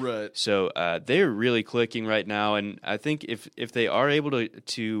coordinator. Right. So they are really clicking right now, and I think if they are able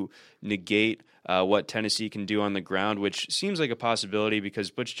to negate what Tennessee can do on the ground, which seems like a possibility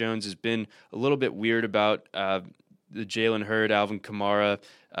because Butch Jones has been a little bit weird about the Jalen Hurd, Alvin Kamara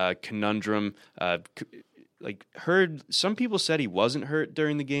conundrum. Hurd, some people said he wasn't hurt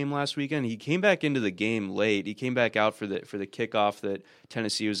during the game last weekend. He came back into the game late. He came back out for the kickoff that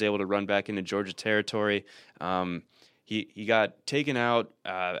Tennessee was able to run back into Georgia territory. He got taken out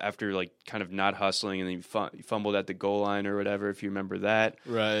after kind of not hustling, and then he fumbled at the goal line or whatever, if you remember that.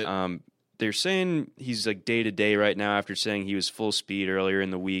 Right. They're saying he's day-to-day right now after saying he was full speed earlier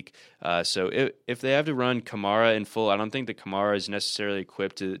in the week. So if they have to run Kamara in full, I don't think that Kamara is necessarily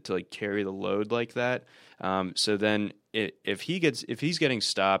equipped to carry the load like that. So then if he's getting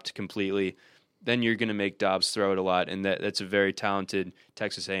stopped completely, then you're going to make Dobbs throw it a lot, and that's a very talented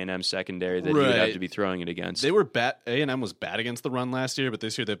Texas A&M secondary that he would have to be throwing it against. They were A&M was bad against the run last year, but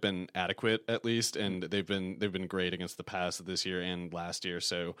this year they've been adequate at least, and they've been great against the pass this year and last year.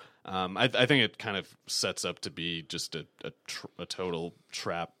 So I think it kind of sets up to be just a total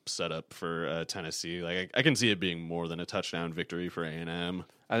trap setup for Tennessee. I can see it being more than a touchdown victory for A&M.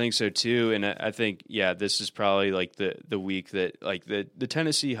 I think so too, and I think this is probably the week that the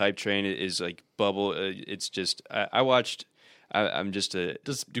Tennessee hype train is bubble. It's just I watched. I'm just a.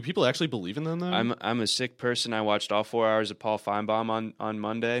 Do people actually believe in them though? I'm a sick person. I watched all 4 hours of Paul Feinbaum on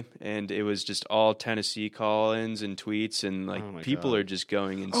Monday, and it was just all Tennessee call-ins and tweets, and people are just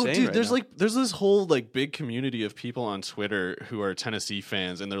going insane. Oh, dude, right there's now. there's this whole big community of people on Twitter who are Tennessee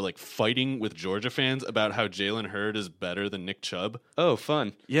fans, and they're fighting with Georgia fans about how Jalen Hurd is better than Nick Chubb. Oh,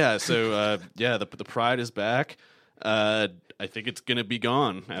 fun. Yeah. So the pride is back. I think it's going to be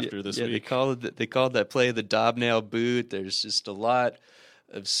gone after this week. They called that play the Dobnail boot. There's just a lot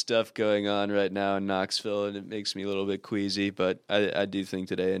of stuff going on right now in Knoxville, and it makes me a little bit queasy. But I do think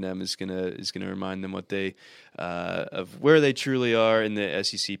that A&M is gonna remind them what they of where they truly are in the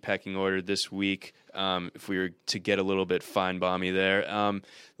SEC pecking order this week. If we were to get a little bit fine-balmy there.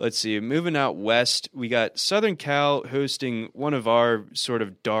 Let's see. Moving out west, we got Southern Cal hosting one of our sort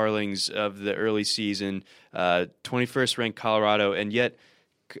of darlings of the early season, 21st ranked Colorado, and yet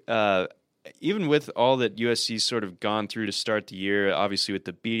even with all that USC's sort of gone through to start the year, obviously with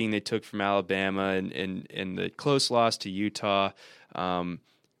the beating they took from Alabama and the close loss to Utah,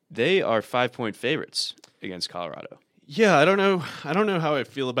 they are 5-point favorites against Colorado. Yeah, I don't know how I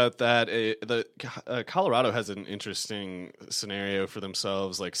feel about that. Colorado has an interesting scenario for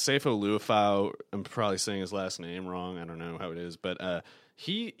themselves. Like Sefo Luafau, I'm probably saying his last name wrong. I don't know how it is, but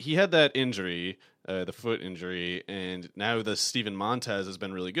he had that injury, the foot injury, and now the Steven Montez has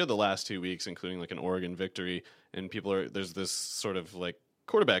been really good the last 2 weeks, including like an Oregon victory. And there's this sort of like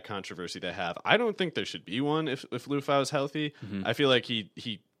quarterback controversy they have. I don't think there should be one if Luafau is healthy. Mm-hmm. I feel like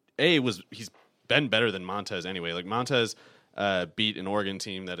he's been better than Montez anyway. Like Montez beat an Oregon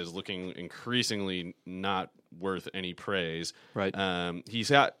team that is looking increasingly not worth any praise. Right. He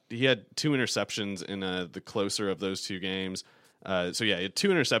had 2 interceptions in the closer of those 2 games. He had 2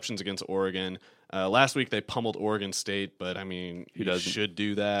 interceptions against Oregon. Last week they pummeled Oregon State, but I mean, he should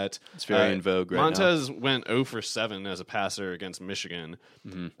do that. It's very in vogue right Montez now. went 0 for 7 as a passer against Michigan.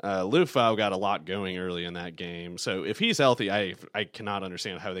 Mm-hmm. Luafau got a lot going early in that game. So if he's healthy, I cannot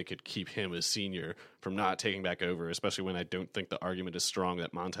understand how they could keep him as senior from not taking back over, especially when I don't think the argument is strong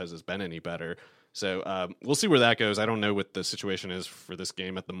that Montez has been any better. So we'll see where that goes. I don't know what the situation is for this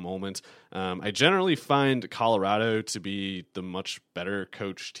game at the moment. I generally find Colorado to be the much better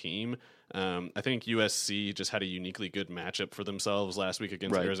coached team. I think USC just had a uniquely good matchup for themselves last week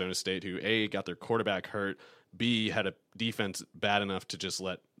against Arizona State, who A, got their quarterback hurt, B, had a defense bad enough to just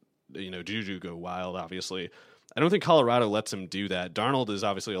let Juju go wild, obviously. I don't think Colorado lets him do that. Darnold is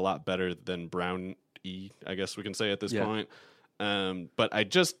obviously a lot better than Brown E, I guess we can say at this point. But I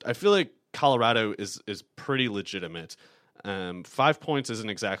feel like Colorado is pretty legitimate. 5 points isn't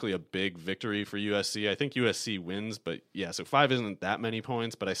exactly a big victory for USC. I think USC wins, but yeah, so 5 isn't that many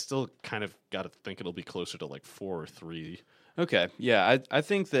points, but I still kind of got to think it'll be closer to like 4 or 3. Okay, yeah, I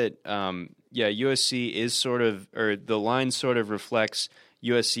think that USC is sort of, or the line sort of reflects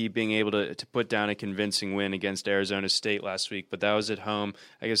USC being able to put down a convincing win against Arizona State last week, but that was at home.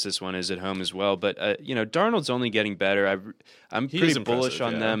 I guess this one is at home as well. But Darnold's only getting better. I'm pretty bullish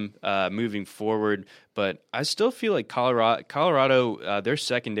on them moving forward, but I still feel like Colorado, their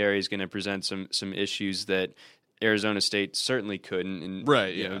secondary is going to present some issues that Arizona State certainly couldn't. And,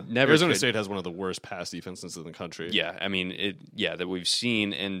 never. Arizona State has one of the worst pass defenses in the country. Yeah, I mean, that we've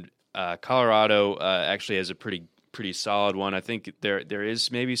seen, and Colorado actually has a pretty solid one. I think there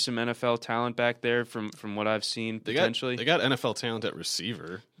is maybe some NFL talent back there from what I've seen potentially. They got NFL talent at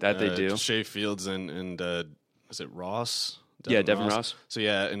receiver. That they do. Shea Fields and is it Ross? Devin Ross. So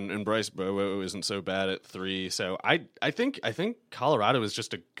yeah, and Bryce Bowo isn't so bad at 3. So I think Colorado is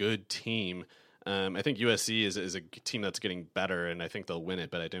just a good team. I think USC is a team that's getting better, and I think they'll win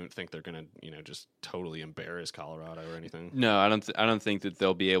it. But I don't think they're going to just totally embarrass Colorado or anything. No, I don't think that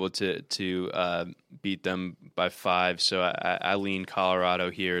they'll be able to beat them by 5. So I lean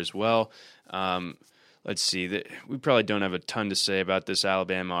Colorado here as well. Let's see. We probably don't have a ton to say about this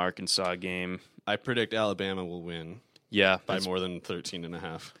Alabama-Arkansas game. I predict Alabama will win. Yeah, by more than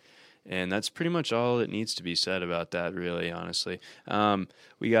 13.5. And that's pretty much all that needs to be said about that, really, honestly.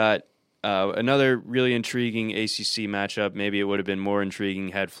 We got another really intriguing ACC matchup. Maybe it would have been more intriguing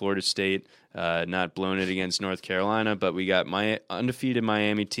had Florida State not blown it against North Carolina, but we got my undefeated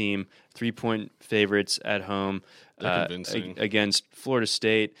Miami team, 3-point favorites at home against Florida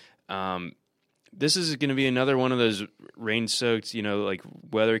State. This is going to be another one of those rain-soaked, like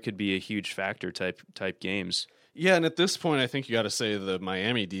weather could be a huge factor type games. Yeah, and at this point, I think you got to say the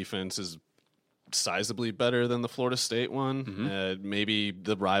Miami defense is sizably better than the Florida State one. Mm-hmm. Maybe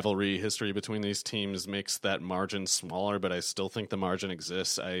the rivalry history between these teams makes that margin smaller, but I still think the margin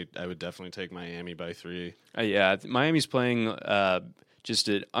exists. I would definitely take Miami by 3. Miami's playing just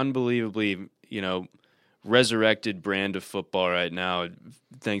an unbelievably, resurrected brand of football right now,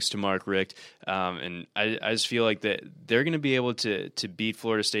 thanks to Mark Richt. And I just feel like that they're going to be able to beat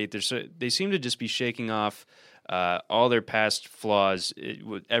Florida State. They seem to just be shaking off all their past flaws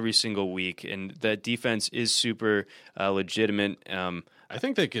every single week, and that defense is super legitimate. I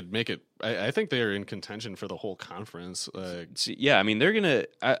think they could make it I think they are in contention for the whole conference. Yeah, I mean they're gonna.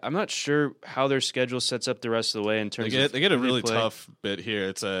 I'm not sure how their schedule sets up the rest of the way in terms of they get a really play. tough bit here.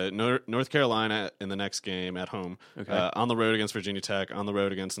 It's North Carolina in the next game at home, on the road against Virginia Tech, on the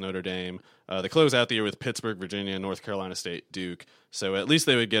road against Notre Dame. They close out the year with Pittsburgh, Virginia, North Carolina State, Duke. So at least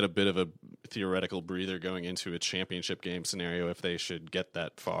they would get a bit of a theoretical breather going into a championship game scenario if they should get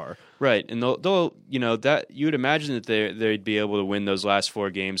that far. Right, and they'll that you would imagine that they'd be able to win those last 4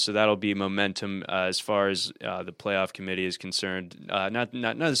 games, so that'll be momentum as far as the playoff committee is concerned. Not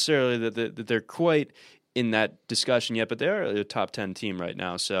necessarily that they're quite in that discussion yet, but they are a top 10 team right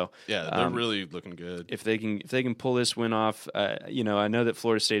now. So yeah, they're really looking good. If they can pull this win off, I know that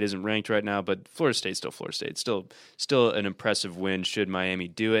Florida State isn't ranked right now, but Florida State's still Florida State. Still an impressive win should Miami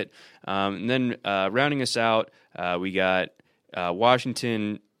do it. And then rounding us out, we got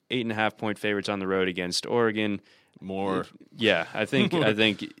Washington 8.5-point favorites on the road against Oregon. More, yeah. I think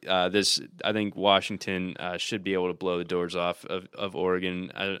Washington should be able to blow the doors off of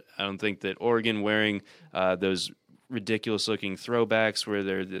Oregon. I don't think that Oregon wearing those ridiculous looking throwbacks where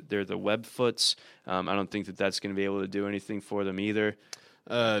they're the web foots. I don't think that that's going to be able to do anything for them either.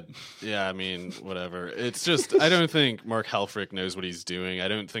 Yeah, I mean, whatever. It's just, I don't think Mark Helfrich knows what he's doing. I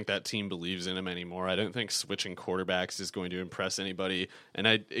don't think that team believes in him anymore. I don't think switching quarterbacks is going to impress anybody. And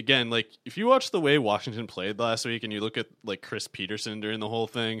if you watch the way Washington played last week and you look at like Chris Peterson during the whole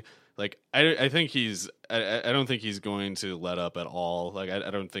thing, like I don't think he's going to let up at all. Like I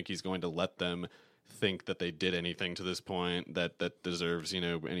don't think he's going to let them think that they did anything to this point that deserves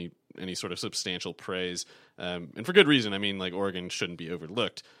any sort of substantial praise, and for good reason. I mean, like Oregon shouldn't be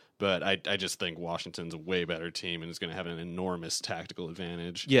overlooked, but I just think Washington's a way better team and is going to have an enormous tactical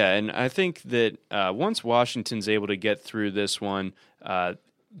advantage. Yeah, and I think that once Washington's able to get through this one,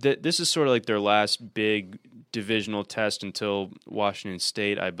 this is sort of like their last big divisional test until Washington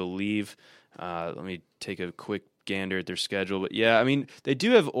State, I believe. Let me take a quick gander at their schedule, but yeah, I mean they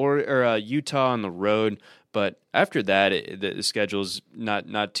do have Utah on the road, but after that the schedule's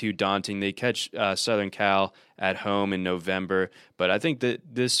not too daunting. They catch Southern Cal at home in November, but I think that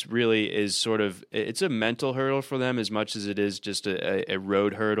this really is sort of, it's a mental hurdle for them as much as it is just a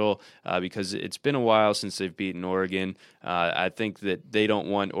road hurdle, because it's been a while since they've beaten Oregon. I think that they don't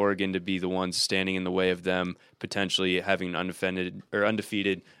want Oregon to be the ones standing in the way of them potentially having an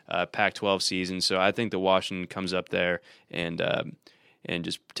undefeated Pac-12 season. So I think that Washington comes up there and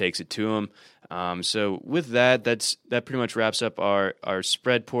just takes it to them. So with that pretty much wraps up our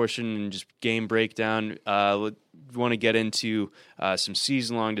spread portion and just game breakdown. We want to get into some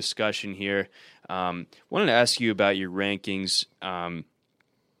season-long discussion here. Wanted to ask you about your rankings.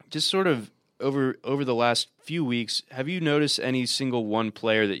 Just sort of over the last few weeks, have you noticed any single one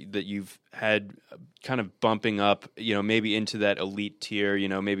player that you've had kind of bumping up, maybe into that elite tier,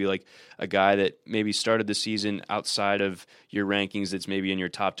 maybe like a guy that maybe started the season outside of your rankings that's maybe in your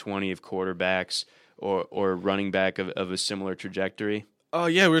top 20 of quarterbacks or running back of a similar trajectory? Oh,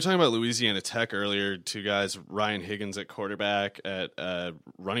 yeah, we were talking about Louisiana Tech earlier. 2 guys, Ryan Higgins at quarterback, at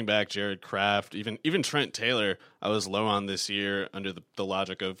running back, Jared Kraft, even Trent Taylor, I was low on this year under the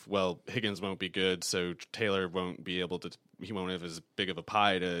logic of, well, Higgins won't be good, so Taylor won't be able to, he won't have as big of a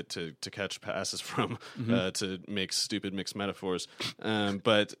pie to catch passes from, to make stupid mixed metaphors.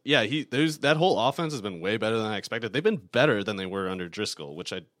 But yeah, that whole offense has been way better than I expected. They've been better than they were under Driscoll,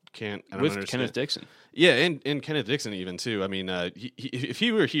 which I don't understand. Kenneth Dixon. Yeah, and Kenneth Dixon even too. I mean, if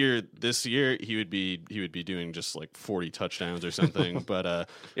he were here this year, he would be doing just like 40 touchdowns or something. But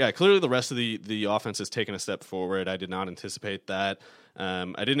yeah, clearly the rest of the offense has taken a step forward. I did not anticipate that.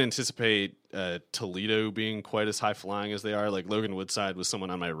 I didn't anticipate Toledo being quite as high flying as they are. Like Logan Woodside was someone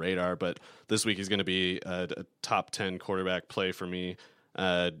on my radar, but this week he's going to be a top 10 quarterback play for me.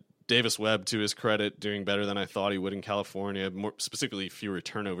 Davis Webb, to his credit, doing better than I thought he would in California, more specifically fewer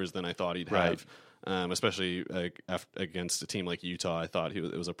turnovers than I thought he'd have, especially against a team like Utah. I thought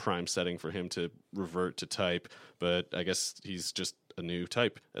it was a prime setting for him to revert to type, but I guess he's just a new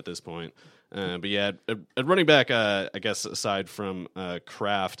type at this point. But yeah, at running back, I guess aside from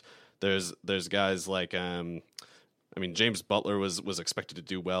Kraft, there's guys like, James Butler was expected to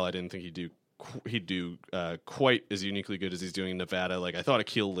do well. I didn't think he'd do quite as uniquely good as he's doing in Nevada. Like I thought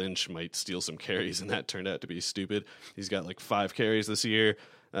Akeel Lynch might steal some carries, and that turned out to be stupid. He's got like 5 carries this year,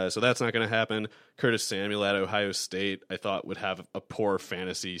 so that's not going to happen. Curtis Samuel at Ohio State, I thought would have a poor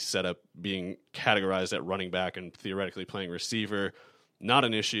fantasy setup, being categorized at running back and theoretically playing receiver. not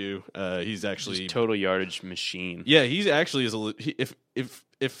an issue. He's actually just total yardage machine. Yeah, he's actually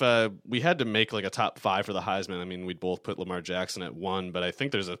if we had to make like a top 5 for the Heisman, I mean, we'd both put Lamar Jackson at 1, but I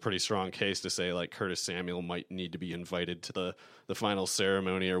think there's a pretty strong case to say like Curtis Samuel might need to be invited to the final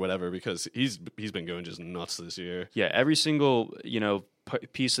ceremony or whatever, because he's been going just nuts this year. Yeah, every single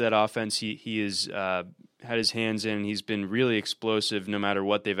piece of that offense he is had his hands in. He's been really explosive no matter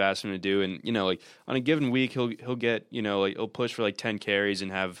what they've asked him to do. And like on a given week he'll get like he'll push for like 10 carries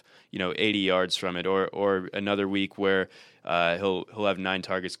and have 80 yards from it, or another week where he'll have 9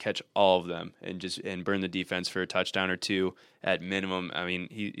 targets, catch all of them, and burn the defense for a touchdown or 2 at minimum. I mean,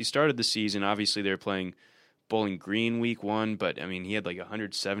 he started the season, obviously they were playing Bowling Green week 1, but I mean he had like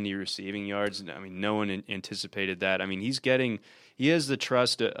 170 receiving yards, and I mean no one anticipated that. I mean he has the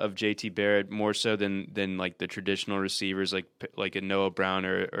trust of JT Barrett more so than like the traditional receivers like a Noah Brown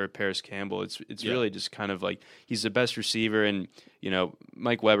or a Paris Campbell. It's really just kind of like he's the best receiver, and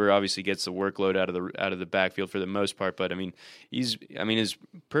Mike Weber obviously gets the workload out of the backfield for the most part, but I mean his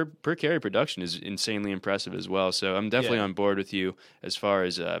per carry production is insanely impressive as well. So I'm definitely on board with you as far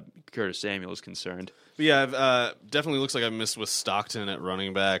as Curtis Samuel is concerned. But yeah, definitely looks like I missed with Stockton at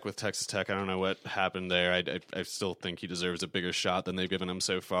running back with Texas Tech. I don't know what happened there. I still think he deserves a bigger shot than they've given him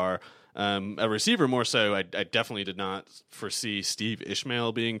so far. A receiver more so, I definitely did not foresee Steve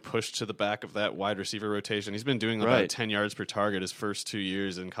Ishmael being pushed to the back of that wide receiver rotation. He's been doing about 10 yards per target his first 2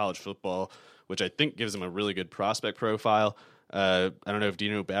 years in college football, which I think gives him a really good prospect profile. I don't know if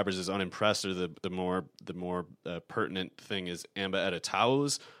Dino Babbers is unimpressed, or the more pertinent thing is Amba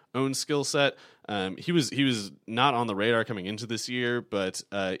Edetao's own skill set. He was not on the radar coming into this year, but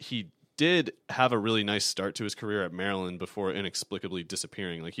he did have a really nice start to his career at Maryland before inexplicably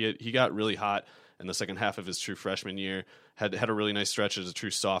disappearing. Like he got really hot in the second half of his true freshman year, had a really nice stretch as a true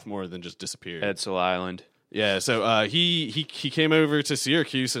sophomore, then just disappeared. Edsel Island. Yeah, so he came over to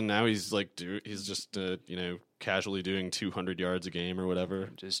Syracuse, and now he's just casually doing 200 yards a game or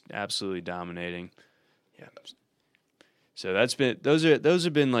whatever, just absolutely dominating. Yeah. So those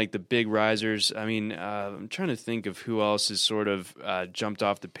have been like the big risers. I mean, I'm trying to think of who else has sort of jumped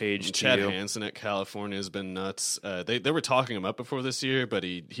off the page. Chad Hansen at California has been nuts. They were talking him up before this year, but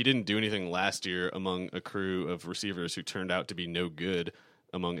he didn't do anything last year among a crew of receivers who turned out to be no good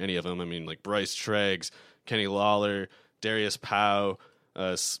among any of them. I mean, like Bryce Treggs, Kenny Lawler, Darius Powell,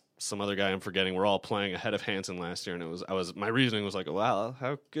 some other guy I'm forgetting, were all playing ahead of Hansen last year, and my reasoning was like, wow,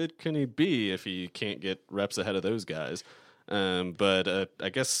 how good can he be if he can't get reps ahead of those guys? But I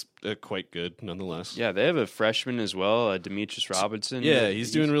guess quite good nonetheless. Yeah, they have a freshman as well, Demetrius Robinson. Yeah,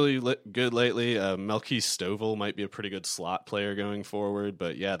 he's doing really good lately. Melky Stovall might be a pretty good slot player going forward.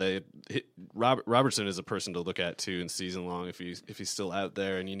 But yeah, Robertson is a person to look at too in season long if he's still out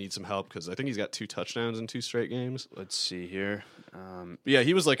there and you need some help, because I think he's got 2 touchdowns in 2 straight games. Let's see here. Yeah,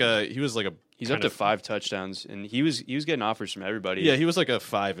 he's up to 5 touchdowns, and he was getting offers from everybody. Yeah, he was like a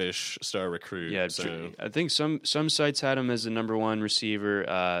 5-ish star recruit. Yeah, so. I think some sites had him as the number 1 receiver.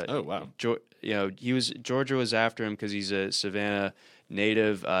 Oh wow! Georgia was after him because he's a Savannah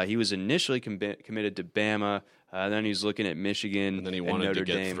native. He was initially committed to Bama. Then he was looking at Michigan, and then he wanted Notre to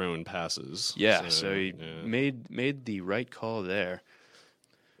get Dame. thrown passes. Yeah, so he made the right call there.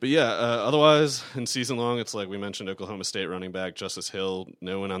 But yeah, otherwise, in season long, it's like we mentioned Oklahoma State running back Justice Hill.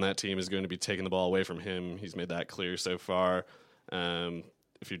 No one on that team is going to be taking the ball away from him. He's made that clear so far.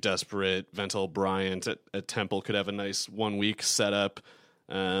 If you're desperate, Ventel Bryant at Temple could have a nice 1-week setup.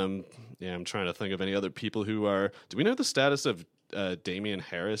 I'm trying to think of any other people who are... Do we know the status of Damian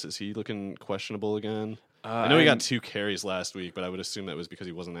Harris? Is he looking questionable again? I know he got 2 carries last week, but I would assume that was because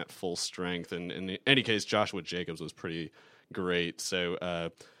he wasn't at full strength. And in any case, Joshua Jacobs was pretty great. So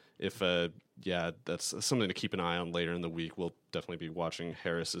that's something to keep an eye on later in the week. We'll definitely be watching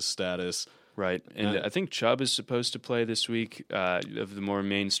Harris's status. Right, and I think Chubb is supposed to play this week of the more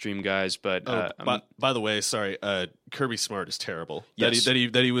mainstream guys. But by the way, sorry, Kirby Smart is terrible. Yes. That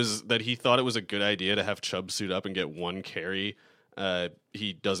he thought it was a good idea to have Chubb suit up and get 1 carry.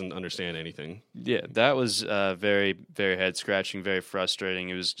 He doesn't understand anything. Yeah, that was very, very head scratching, very frustrating.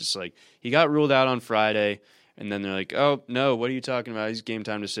 It was just like he got ruled out on Friday, and then they're like, "Oh no, what are you talking about? He's game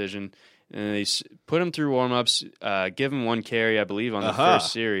time decision." And they put him through warm-ups, give him 1 carry, I believe, on the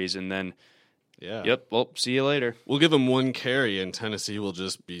first series, and then. Yeah. Yep. Well, see you later. We'll give him 1 carry, and Tennessee will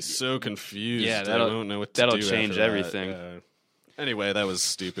just be so confused. Yeah, I don't know what to do. That'll change everything. Anyway, that was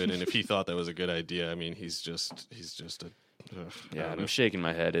stupid. And if he thought that was a good idea, I mean, he's just I'm shaking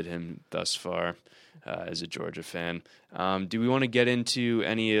my head at him thus far as a Georgia fan. Do we want to get into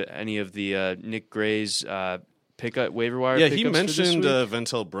any of the Nick Gray's waiver wire. Yeah, he pickups mentioned for this week?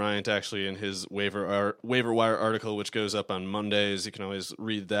 Ventel Bryant actually in his waiver wire article, which goes up on Mondays. You can always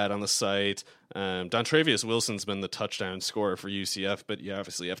read that on the site. Dontravius Wilson's been the touchdown scorer for UCF, but you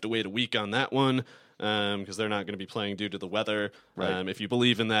obviously have to wait a week on that one because they're not going to be playing due to the weather. Right. If you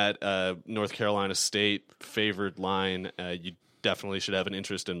believe in that North Carolina State favored line, you definitely should have an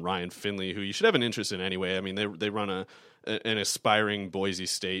interest in Ryan Finley, who you should have an interest in anyway. I mean, they run an aspiring Boise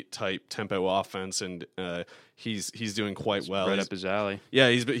State type tempo offense, and he's doing quite well. Right up his alley. Yeah,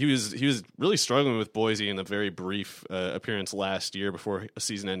 he was really struggling with Boise in a very brief appearance last year before a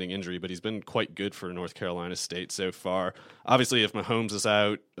season-ending injury, but he's been quite good for North Carolina State so far. Obviously, if Mahomes is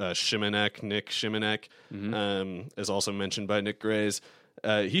out, Nick Shimanek, is also mentioned by Nick Grays.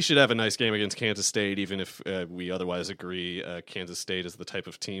 He should have a nice game against Kansas State, even if we otherwise agree Kansas State is the type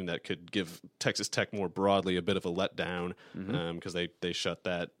of team that could give Texas Tech more broadly a bit of a letdown because they shut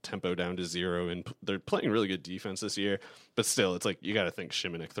that tempo down to 0, and they're playing really good defense this year. But still, it's like you got to think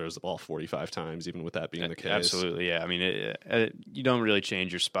Shimanek throws the ball 45 times, even with that being the case. Absolutely, yeah. I mean, you don't really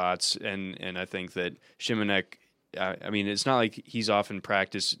change your spots, and I think that Shimanek. I mean, it's not like he's off in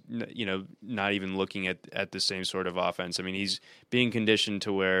practice, not even looking at the same sort of offense. I mean, he's being conditioned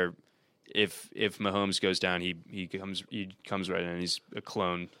to where if Mahomes goes down, he comes right in. He's a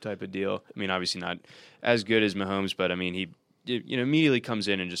clone type of deal. I mean, obviously not as good as Mahomes, but I mean, he immediately comes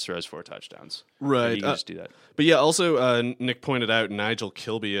in and just throws 4 touchdowns. Right. He can just do that. But yeah, also Nick pointed out Nigel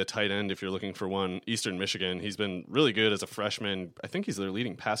Kilby, a tight end, if you're looking for one, Eastern Michigan. He's been really good as a freshman. I think he's their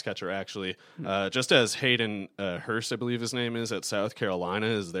leading pass catcher, actually. Just as Hayden Hurst, I believe his name is, at South Carolina,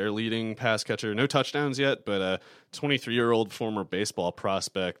 is their leading pass catcher. No touchdowns yet, but a 23-year-old former baseball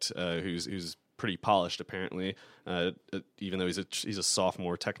prospect who's pretty polished, apparently, even though he's a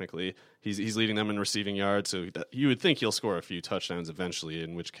sophomore technically. He's leading them in receiving yards, so you would think he'll score a few touchdowns eventually,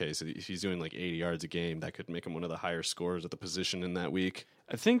 in which case, if he's doing like 80 yards a game, that could make him one of the higher scorers at the position in that week.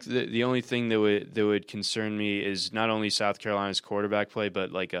 I think the only thing that would concern me is not only South Carolina's quarterback play,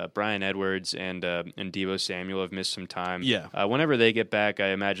 but like Brian Edwards and Deebo Samuel have missed some time. Yeah. Whenever they get back, I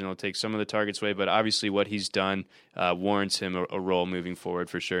imagine they'll take some of the targets away, but obviously what he's done warrants him a role moving forward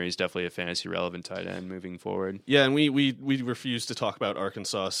for sure. He's definitely a fantasy relevant tight end moving forward. Yeah, and we refuse to talk about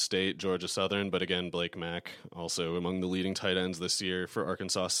Arkansas State, Georgia Southern, but again, Blake Mack also among the leading tight ends this year for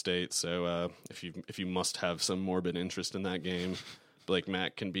Arkansas State. So if you must have some morbid interest in that game, Blake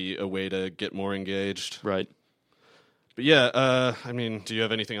Mack can be a way to get more engaged. Right. But yeah, I mean, do you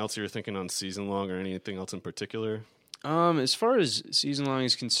have anything else you were thinking on season long or anything else in particular? As far as season long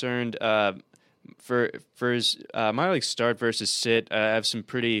is concerned, for my start versus sit, I have some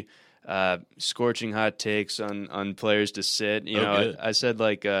pretty scorching hot takes on players to sit. I said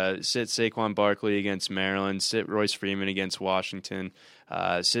sit Saquon Barkley against Maryland, sit Royce Freeman against Washington,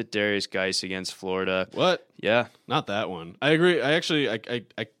 sit Darius Geis against Florida. What? Yeah, not that one. I agree.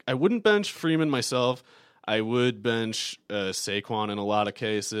 I wouldn't bench Freeman myself. I would bench Saquon in a lot of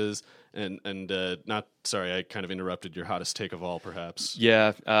cases. And not sorry, I kind of interrupted your hottest take of all, perhaps.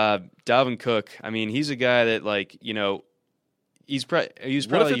 Yeah, Dalvin Cook. I mean, he's a guy that he's probably.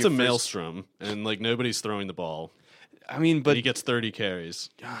 What if it's a maelstrom and nobody's throwing the ball? I mean, but he gets 30 carries.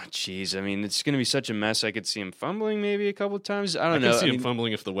 Oh, jeez. I mean, it's going to be such a mess. I could see him fumbling maybe a couple of times. I don't know. I can see him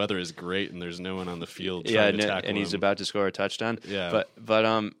fumbling if the weather is great and there's no one on the field trying to tackle him. And he's about to score a touchdown. Yeah. But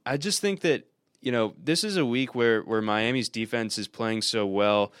I just think that this is a week where Miami's defense is playing so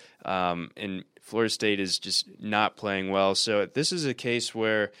well, and Florida State is just not playing well. So this is a case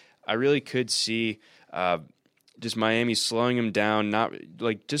where I really could see just Miami slowing him down, not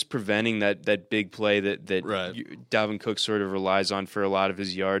just preventing that big play that right. Dalvin Cook sort of relies on for a lot of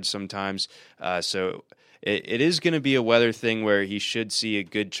his yards sometimes. So it is going to be a weather thing where he should see a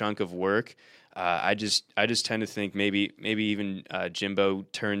good chunk of work. I just tend to think maybe even Jimbo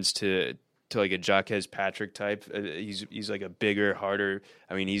turns to like a Jaquez Patrick type. He's like a bigger, harder.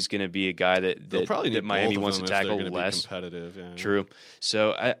 I mean, he's going to be a guy that Miami wants to tackle less. Competitive, yeah. True.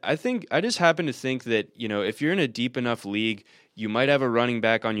 So I think I just happen to think that if you're in a deep enough league, you might have a running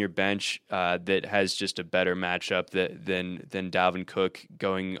back on your bench that has just a better matchup than Dalvin Cook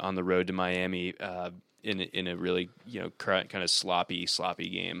going on the road to Miami in a really kind of sloppy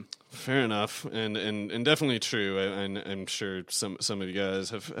game. Fair enough, and definitely true. I'm sure some of you guys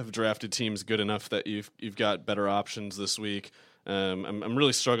have drafted teams good enough that you've got better options this week. I'm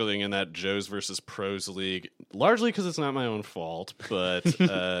really struggling in that Joe's versus Pros league, largely because it's not my own fault, but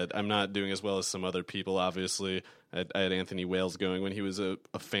I'm not doing as well as some other people. Obviously, I had Anthony Wales going when he was a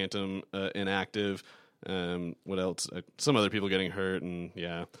phantom inactive. What else? Some other people getting hurt, and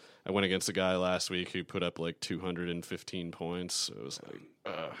yeah. I went against a guy last week who put up 215 points. So it was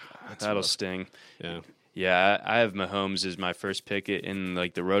that'll sting. Yeah. Yeah, I have Mahomes as my first pick in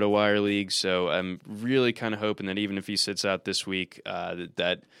like the RotoWire league, so I'm really kind of hoping that even if he sits out this week,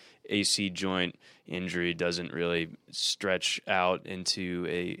 that AC joint injury doesn't really stretch out into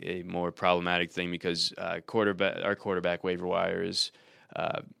a more problematic thing, because our quarterback waiver wire is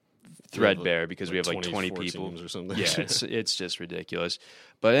threadbare because we have like 20 people or something. Yeah, it's just ridiculous.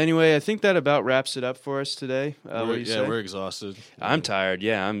 But anyway, I think that about wraps it up for us today. What do you say? We're exhausted. I'm tired.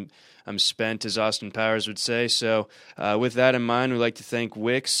 Yeah, I'm spent, as Austin Powers would say. So with that in mind, we'd like to thank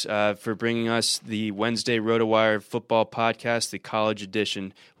Wix for bringing us the Wednesday RotoWire football podcast, the college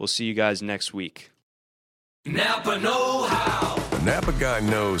edition. We'll see you guys next week. Napa know-how. The Napa guy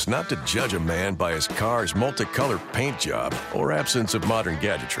knows not to judge a man by his car's multicolored paint job or absence of modern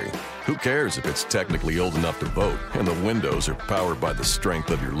gadgetry. Who cares if it's technically old enough to vote and the windows are powered by the strength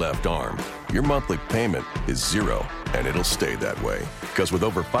of your left arm? Your monthly payment is zero, and it'll stay that way. Because with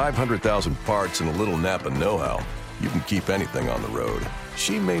over 500,000 parts and a little Napa know-how, you can keep anything on the road.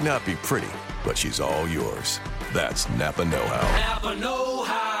 She may not be pretty, but she's all yours. That's Napa know-how. Napa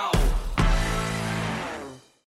know-how.